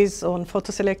studies on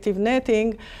photoselective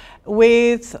netting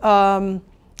with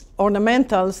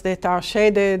ornamentals that are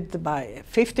shaded by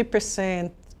 50%,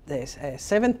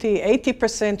 70,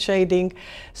 80% shading.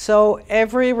 So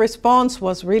every response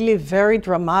was really very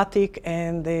dramatic,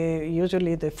 and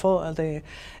usually the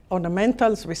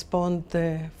ornamentals respond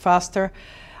faster.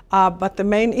 But the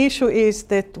main issue is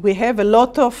that we have a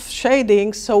lot of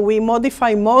shading, so we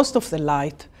modify most of the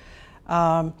light.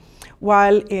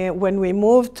 While when we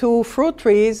moved to fruit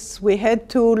trees, we had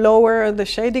to lower the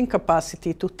shading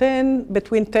capacity to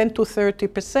between 10 to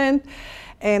 30%.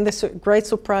 And the great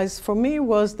surprise for me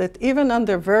was that even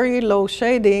under very low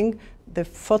shading, the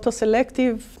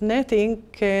photoselective netting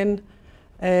can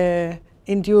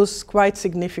induce quite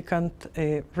significant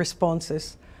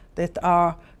responses that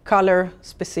are color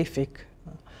specific.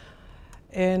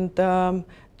 And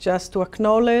just to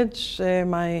acknowledge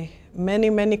my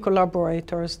many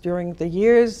collaborators during the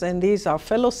years, and these are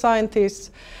fellow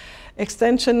scientists,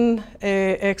 extension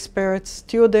experts,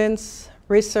 students,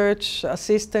 research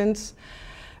assistants,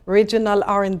 regional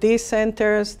R&D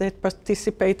centers that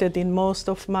participated in most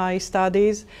of my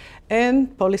studies,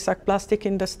 and polysac plastic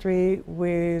industry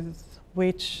with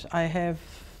which I have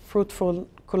fruitful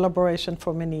collaboration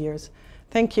for many years.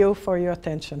 Thank you for your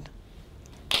attention.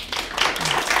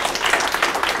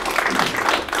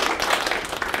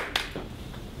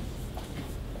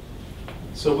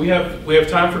 So we have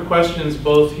time for questions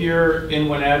both here in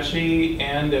Wenatchee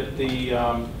and at the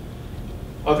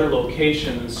other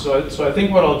locations. So I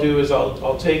think what I'll do is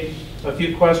I'll take a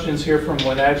few questions here from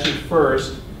Wenatchee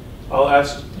first. I'll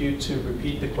ask you to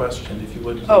repeat the question, if you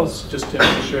would, please, just to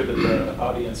make sure that the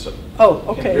audience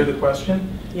can hear the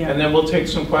question. Yeah. And then we'll take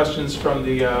some questions from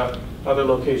the other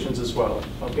locations as well,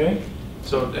 okay?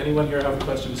 So anyone here have a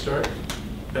question to start?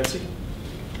 Betsy?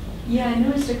 Yeah, I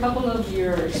noticed a couple of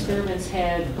your experiments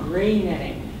had gray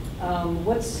netting.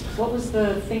 What was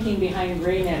the thinking behind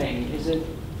gray netting? Is it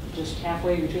just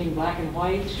halfway between black and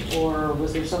white, or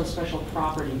was there some special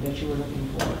property that you were looking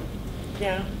for?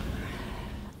 Yeah.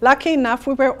 Lucky enough,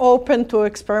 we were open to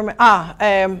experiment.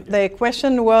 The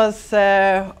question was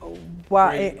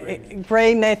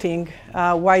gray netting.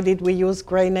 Why did we use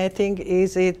gray netting?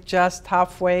 Is it just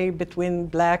halfway between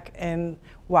black and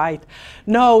white?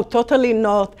 No, totally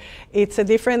not. It's a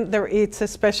different. It's a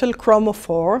special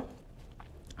chromophore.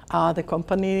 The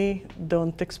company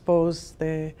don't expose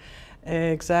the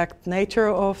exact nature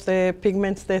of the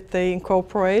pigments that they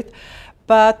incorporate,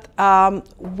 but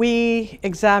we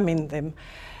examined them.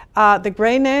 The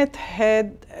gray net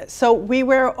had, so we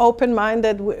were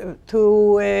open-minded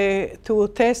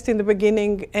to test in the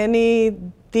beginning any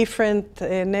different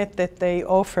net that they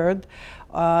offered.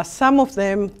 Some of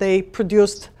them they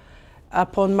produced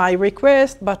upon my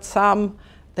request, but some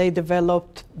they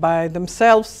developed by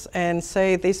themselves and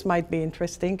say this might be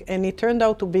interesting, and it turned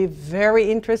out to be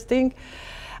very interesting.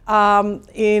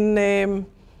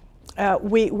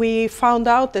 We found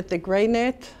out that the gray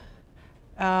net,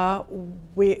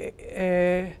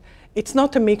 it's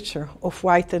not a mixture of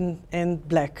white and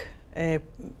black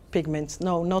pigments.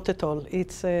 No, not at all.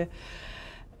 It's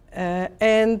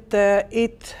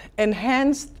it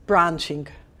enhanced branching.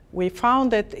 We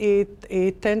found that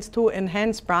it tends to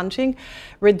enhance branching,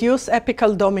 reduce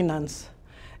apical dominance,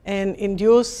 and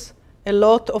induce a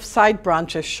lot of side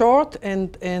branches, short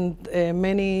and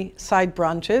many side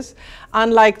branches,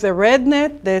 unlike the red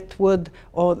net that would,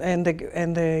 and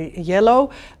the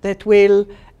yellow that will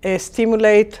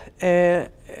stimulate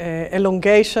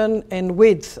elongation and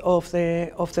width of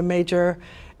the major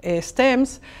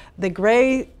stems. The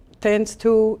gray tends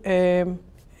to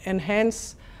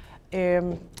enhance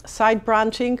side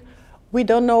branching. We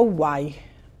don't know why.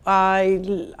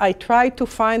 I tried to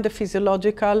find a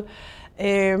physiological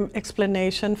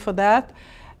explanation for that.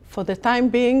 For the time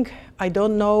being, I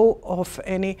don't know of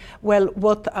any. Well,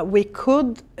 what we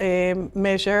could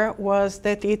measure was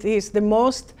that it is the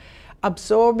most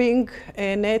absorbing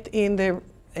net in the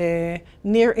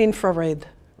near infrared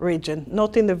region,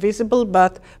 not in the visible,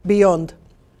 but beyond.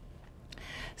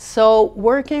 So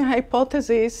working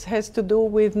hypothesis has to do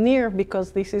with near,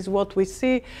 because this is what we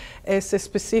see as a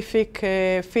specific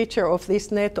feature of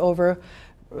this net over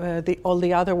all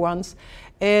the other ones.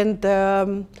 And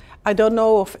I don't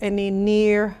know of any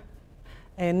near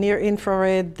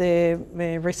infrared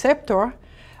receptor,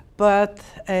 but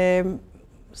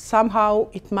somehow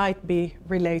it might be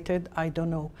related, I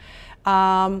don't know.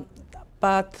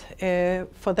 But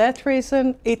for that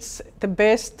reason, it's the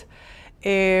best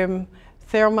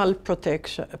thermal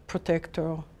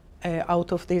protector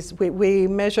out of this. We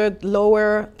measured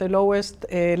the lowest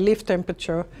leaf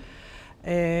temperature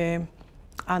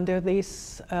under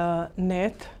this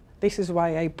net. This is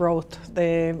why I brought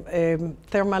the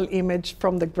thermal image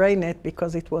from the gray net,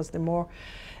 because it was the more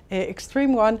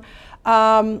extreme one.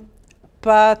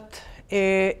 But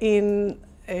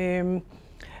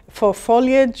for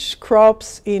foliage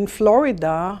crops in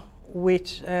Florida,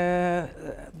 which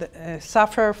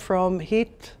suffer from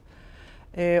heat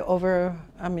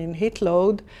heat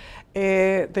load,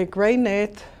 the gray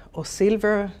net or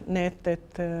silver net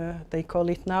that they call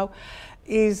it now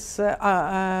is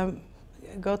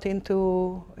got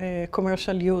into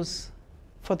commercial use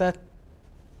for that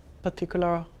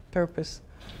particular purpose.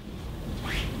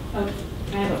 Can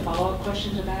I have a follow-up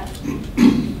question to that?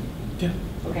 Yeah.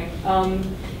 Okay.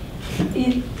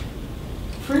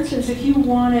 For instance, if you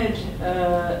wanted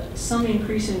some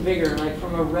increase in vigor, like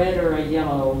from a red or a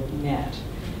yellow net,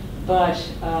 but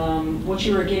what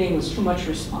you were getting was too much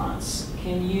response,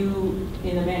 can you,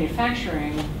 in the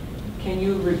manufacturing, can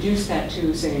you reduce that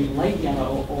to, say, light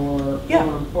yellow or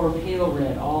pale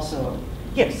red also?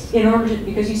 Yes. In order to,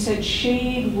 because you said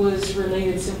shade was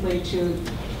related simply to,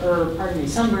 or pardon me,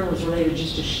 sunburn was related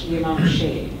just to the amount of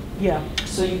shade. Yeah.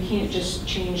 So you can't just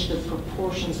change the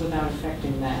proportions without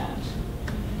affecting that.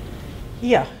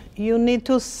 Yeah, you need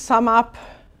to sum up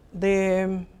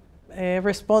the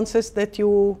responses that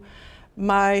you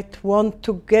might want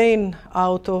to gain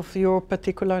out of your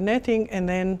particular netting, and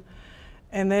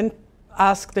then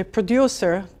ask the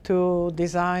producer to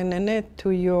design a net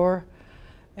to your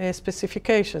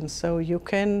specifications. So you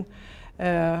can,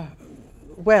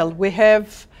 well, we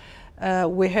have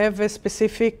a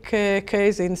specific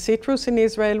case in citrus in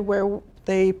Israel where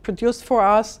they produced for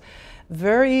us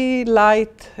very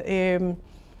light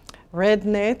red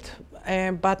net,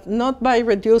 but not by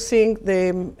reducing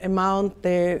the amount,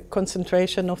 the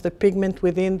concentration of the pigment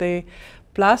within the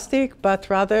plastic, but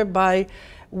rather by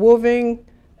woven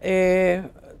a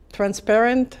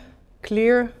transparent,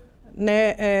 clear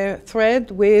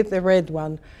thread with a red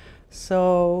one.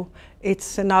 So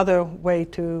it's another way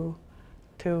to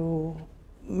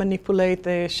manipulate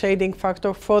the shading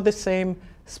factor for the same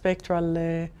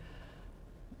spectral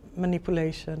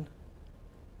manipulation.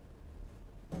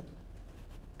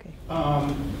 Okay.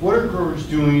 What are growers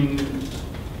doing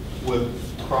with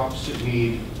crops that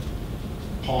need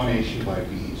pollination by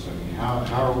bees? I mean,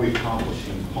 how are we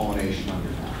accomplishing pollination under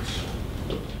nets?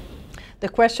 The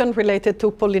question related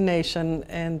to pollination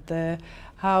and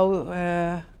how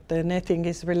the netting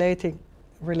is related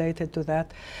to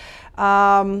that.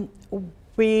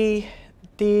 We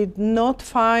did not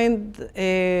find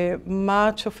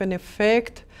much of an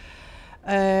effect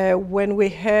when we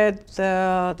had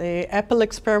the apple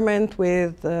experiment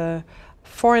with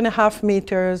 4.5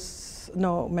 meters,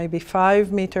 no, maybe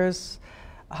 5 meters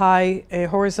high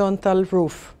horizontal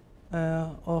roof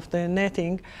of the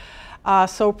netting.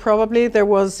 So probably there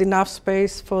was enough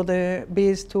space for the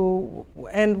bees to,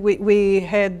 and we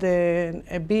had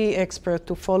a bee expert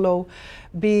to follow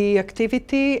bee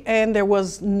activity, and there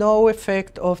was no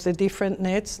effect of the different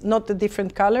nets, not the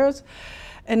different colors,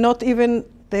 and not even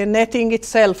the netting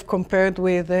itself compared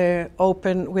with the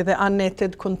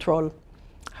unnetted control.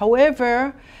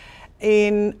 However,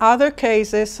 in other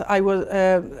cases, when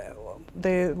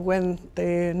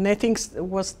the netting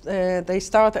was,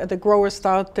 the growers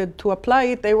started to apply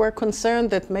it, they were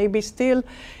concerned that maybe still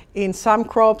in some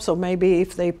crops, or maybe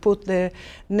if they put the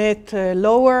net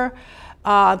lower,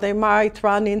 they might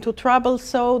run into trouble.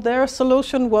 So their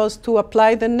solution was to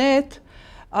apply the net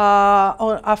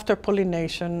after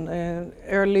pollination,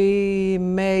 early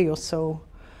May or so.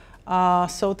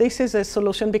 So this is a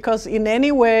solution, because in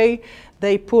any way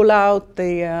they pull out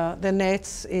the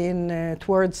nets in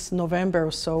towards November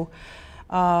or so,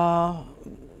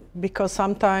 because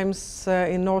sometimes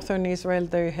in northern Israel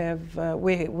they have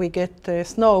we get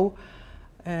snow,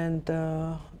 and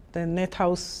the net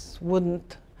house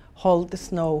wouldn't hold the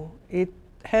snow. It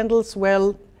handles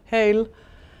well hail,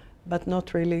 but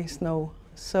not really snow.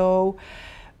 So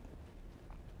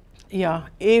yeah,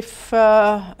 if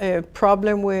a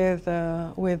problem with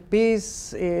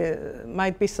bees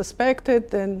might be suspected,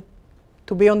 then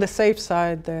to be on the safe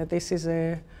side, this is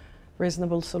a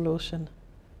reasonable solution.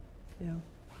 Yeah.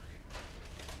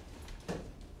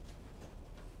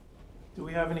 Do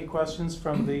we have any questions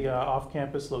from the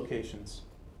off-campus locations?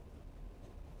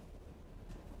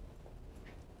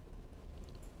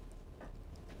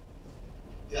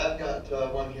 Yeah, I've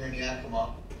got one here in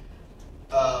Yakima.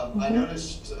 I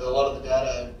noticed a lot of the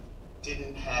data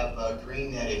didn't have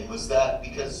green netting. Was that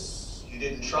because you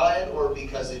didn't try it or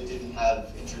because it didn't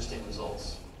have interesting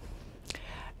results?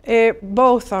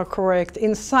 Both are correct.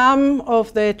 In some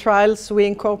of the trials, we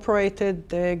incorporated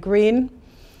green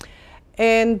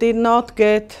and did not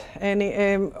get any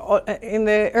in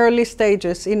the early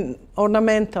stages in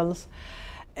ornamentals.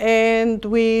 And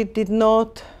we did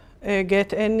not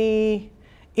get any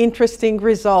interesting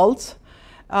results.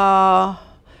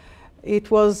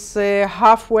 It was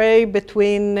halfway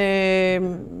between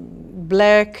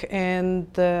black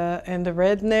and the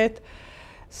red net.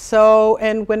 So,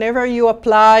 and whenever you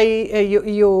apply,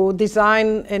 you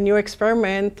design a new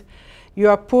experiment, you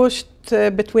are pushed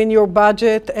between your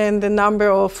budget and the number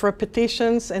of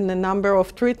repetitions and the number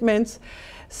of treatments.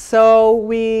 So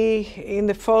we, in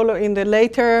the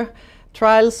later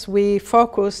trials, we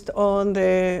focused on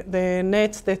the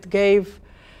nets that gave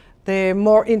the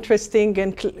more interesting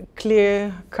and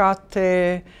clear-cut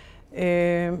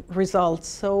results.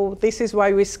 So this is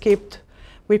why we skipped.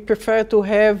 We prefer to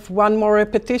have one more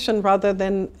repetition rather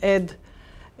than add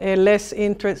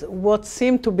what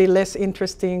seemed to be less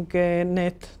interesting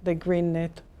net, the green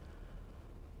net.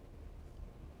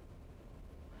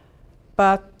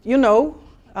 But you know,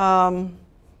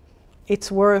 it's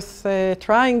worth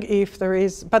trying if there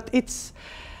is. But it's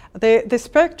the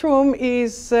spectrum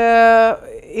is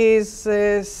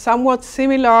somewhat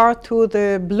similar to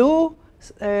the blue.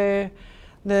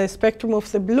 The spectrum of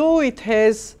the blue, it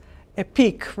has a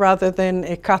peak rather than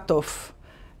a cutoff,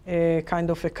 kind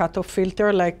of a cutoff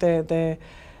filter, like the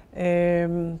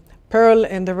pearl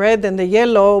and the red and the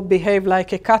yellow behave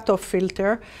like a cutoff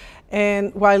filter.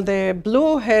 And while the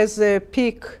blue has a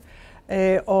peak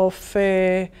of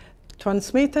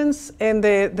transmittance, and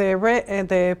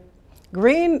the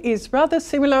green is rather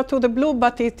similar to the blue,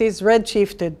 but it is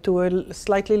redshifted to a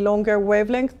slightly longer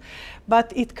wavelength.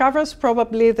 But it covers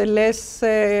probably the less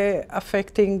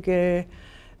affecting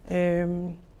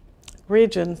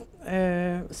region,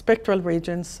 spectral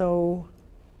region. So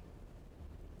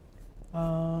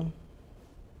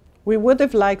we would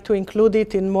have liked to include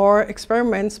it in more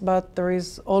experiments, but there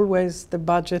is always the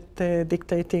budget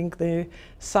dictating the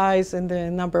size and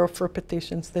the number of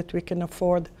repetitions that we can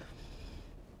afford,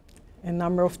 and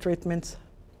number of treatments.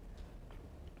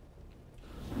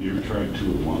 Have you ever tried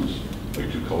two at once, like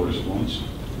two colors at once?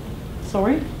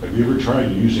 Sorry? Have you ever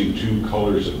tried using two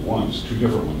colors at once, two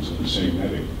different ones in the same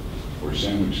netting, or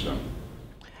sandwiched them?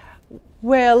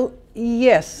 Well,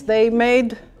 yes, they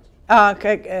made.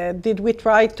 Did we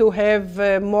try to have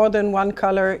more than one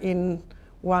color in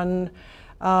one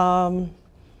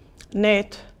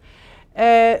net?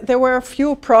 There were a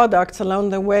few products along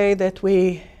the way that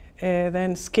we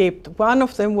then skipped. One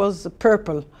of them was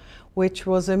purple, which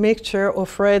was a mixture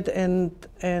of red and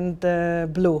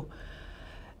blue,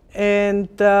 and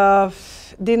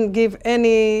didn't give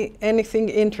anything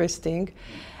interesting.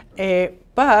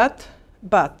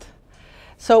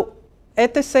 So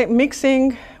at the same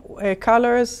mixing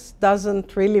colors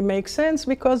doesn't really make sense,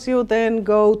 because you then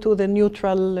go to the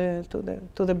neutral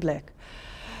to the black.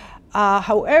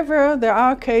 However, there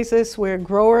are cases where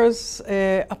growers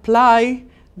apply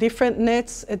different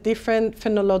nets at different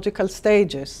phenological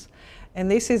stages. And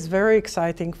this is very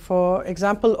exciting. For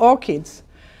example, orchids.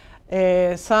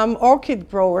 Some orchid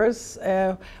growers,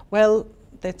 well,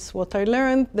 that's what I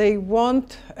learned, they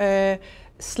want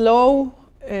slow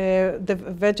the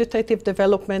vegetative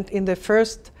development in the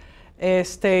first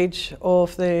stage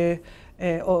of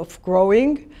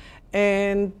growing.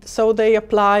 And so they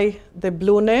apply the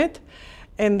blue net.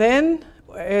 And then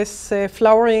as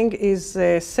flowering is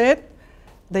set,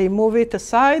 they move it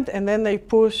aside, and then they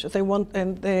push,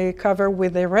 and they cover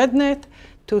with a red net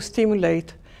to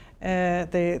stimulate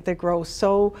the growth.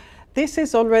 So this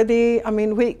is already, I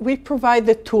mean, we provide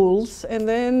the tools, and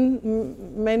then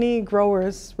many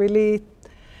growers, really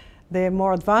the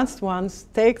more advanced ones,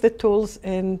 take the tools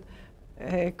and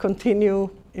continue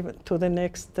even to the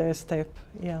next step.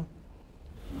 Yeah.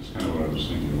 That's kind of what I was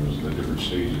thinking, was the different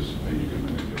stages that you can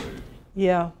manipulate.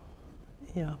 Yeah,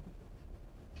 yeah.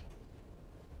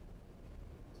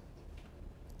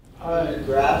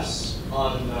 Graphs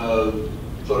on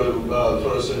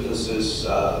photosynthesis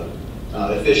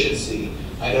efficiency.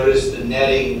 I noticed the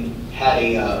netting had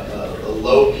a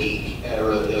low peak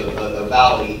or a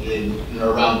valley in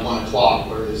around 1 o'clock,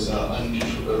 whereas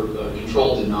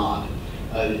controlled did not.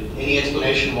 Any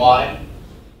explanation why?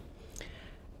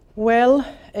 Well,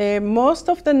 most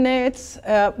of the nets,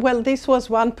 well, this was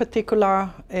one particular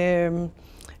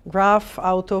graph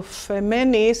out of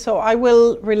many, so I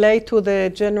will relate to the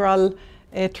general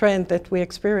trend that we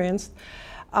experienced.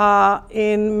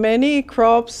 In many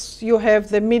crops, you have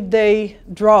the midday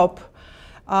drop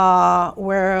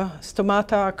where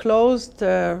stomata are closed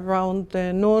around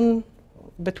noon,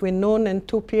 between noon and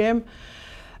 2 p.m.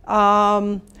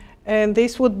 And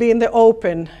this would be in the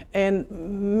open. And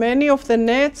many of the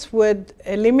nets would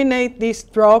eliminate this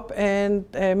drop and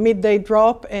midday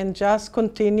drop and just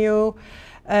continue,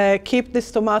 keep the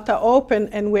stomata open.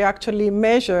 And we actually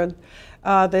measured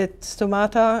that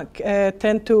stomata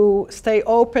tend to stay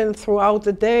open throughout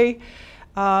the day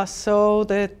so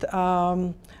that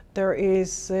there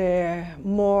is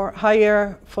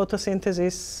higher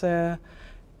photosynthesis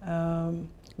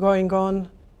going on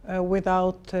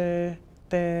without the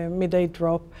midday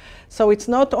drop. So it's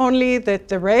not only that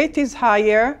the rate is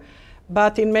higher,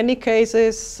 but in many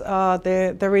cases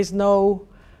there is no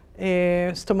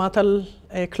stomatal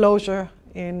closure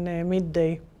in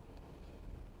midday.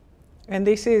 And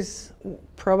this is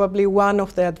probably one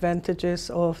of the advantages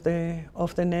of the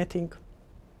netting.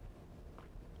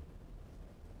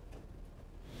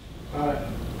 I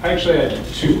actually had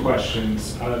two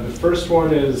questions. The first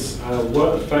one is,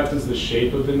 what effect does the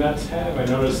shape of the nets have? I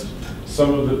noticed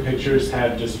some of the pictures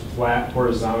had just flat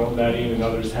horizontal netting and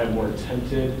others had more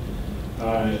tented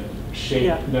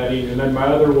shaped netting. And then my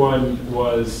other one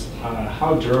was,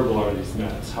 how durable are these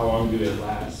nets? How long do they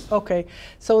last? Okay,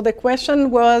 so the question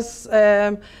was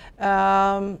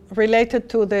related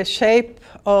to the shape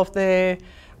of the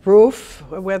roof,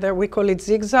 whether we call it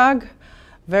zigzag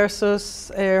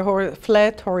versus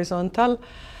flat horizontal.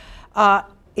 And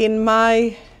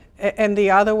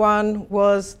the other one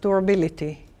was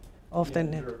durability of the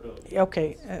net. Durability.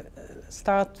 Okay,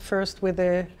 start first with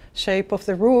the shape of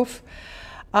the roof.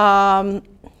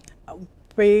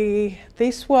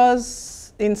 This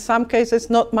was, in some cases,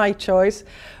 not my choice.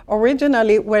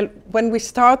 Originally, well, when we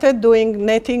started doing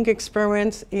netting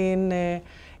experiments in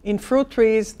fruit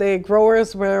trees, the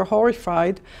growers were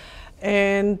horrified,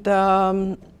 and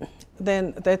then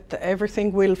that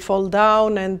everything will fall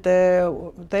down, and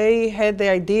they had the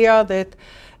idea that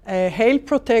hail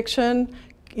protection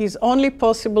is only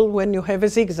possible when you have a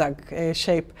zigzag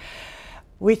shape,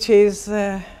 which is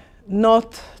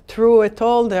not true at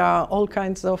all. There are all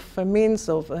kinds of means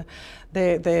of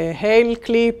the hail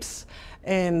clips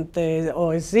and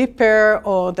or a zipper,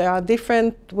 or there are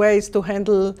different ways to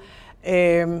handle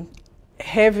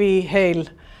heavy hail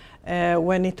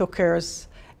when it occurs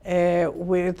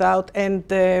without, and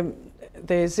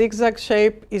the zigzag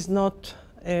shape is not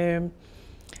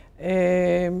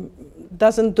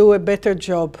doesn't do a better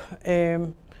job,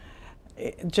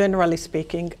 generally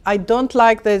speaking. I don't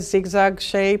like the zigzag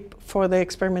shape for the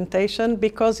experimentation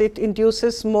because it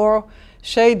induces more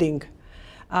shading.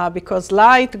 Because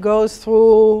light goes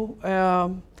through,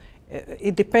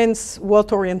 it depends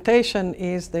what orientation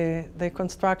is the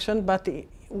construction, but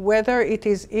whether it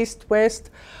is east-west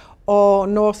or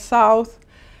north-south,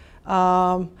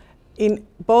 in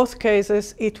both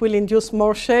cases, it will induce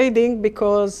more shading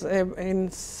because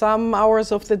in some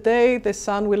hours of the day, the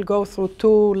sun will go through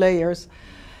 2 layers.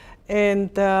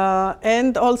 And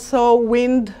also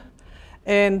wind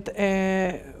and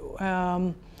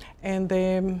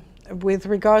with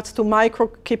regards to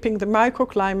keeping the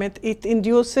microclimate, it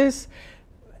induces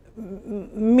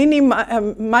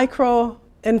micro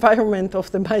environment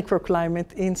of the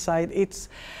microclimate inside.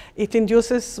 It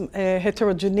induces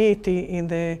heterogeneity in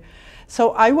the.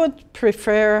 So I would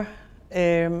prefer,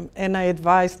 and I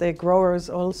advise the growers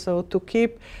also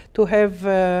to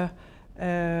have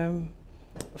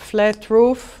flat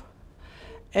roof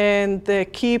and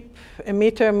keep a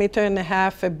meter and a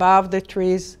half above the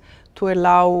trees to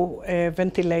allow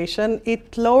ventilation.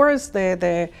 It lowers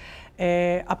the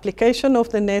application of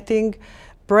the netting,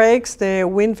 breaks the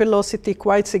wind velocity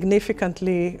quite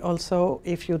significantly also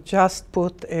if you just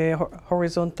put a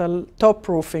horizontal top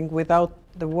roofing without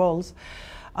the walls.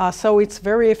 So it's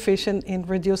very efficient in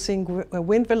reducing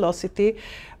wind velocity,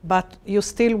 but you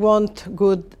still want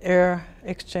good air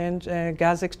exchange,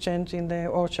 gas exchange in the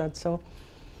orchard. So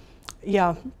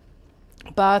yeah.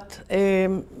 But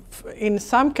in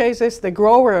some cases, the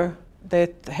grower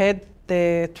that had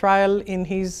the trial in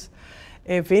his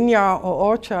vineyard or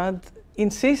orchard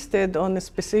insisted on a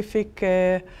specific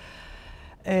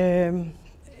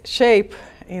shape,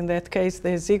 in that case,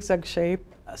 the zigzag shape.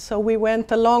 So we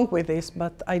went along with this,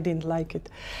 but I didn't like it.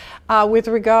 With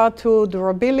regard to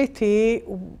durability,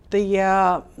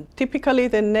 typically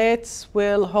the nets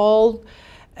will hold.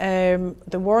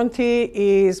 The warranty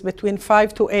is between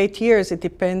 5 to 8 years. It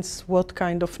depends what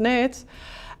kind of nets.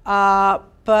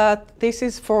 But this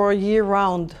is for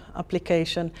year-round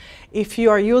application. If you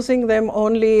are using them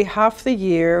only half the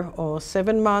year or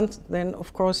 7 months, then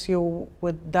of course you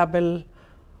would double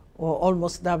or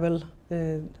almost double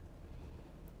the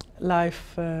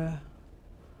life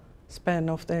span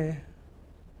of the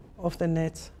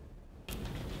nets.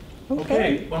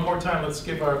 Okay, one more time, let's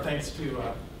give our thanks to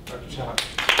Dr. Shahak.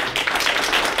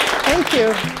 Thank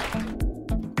you.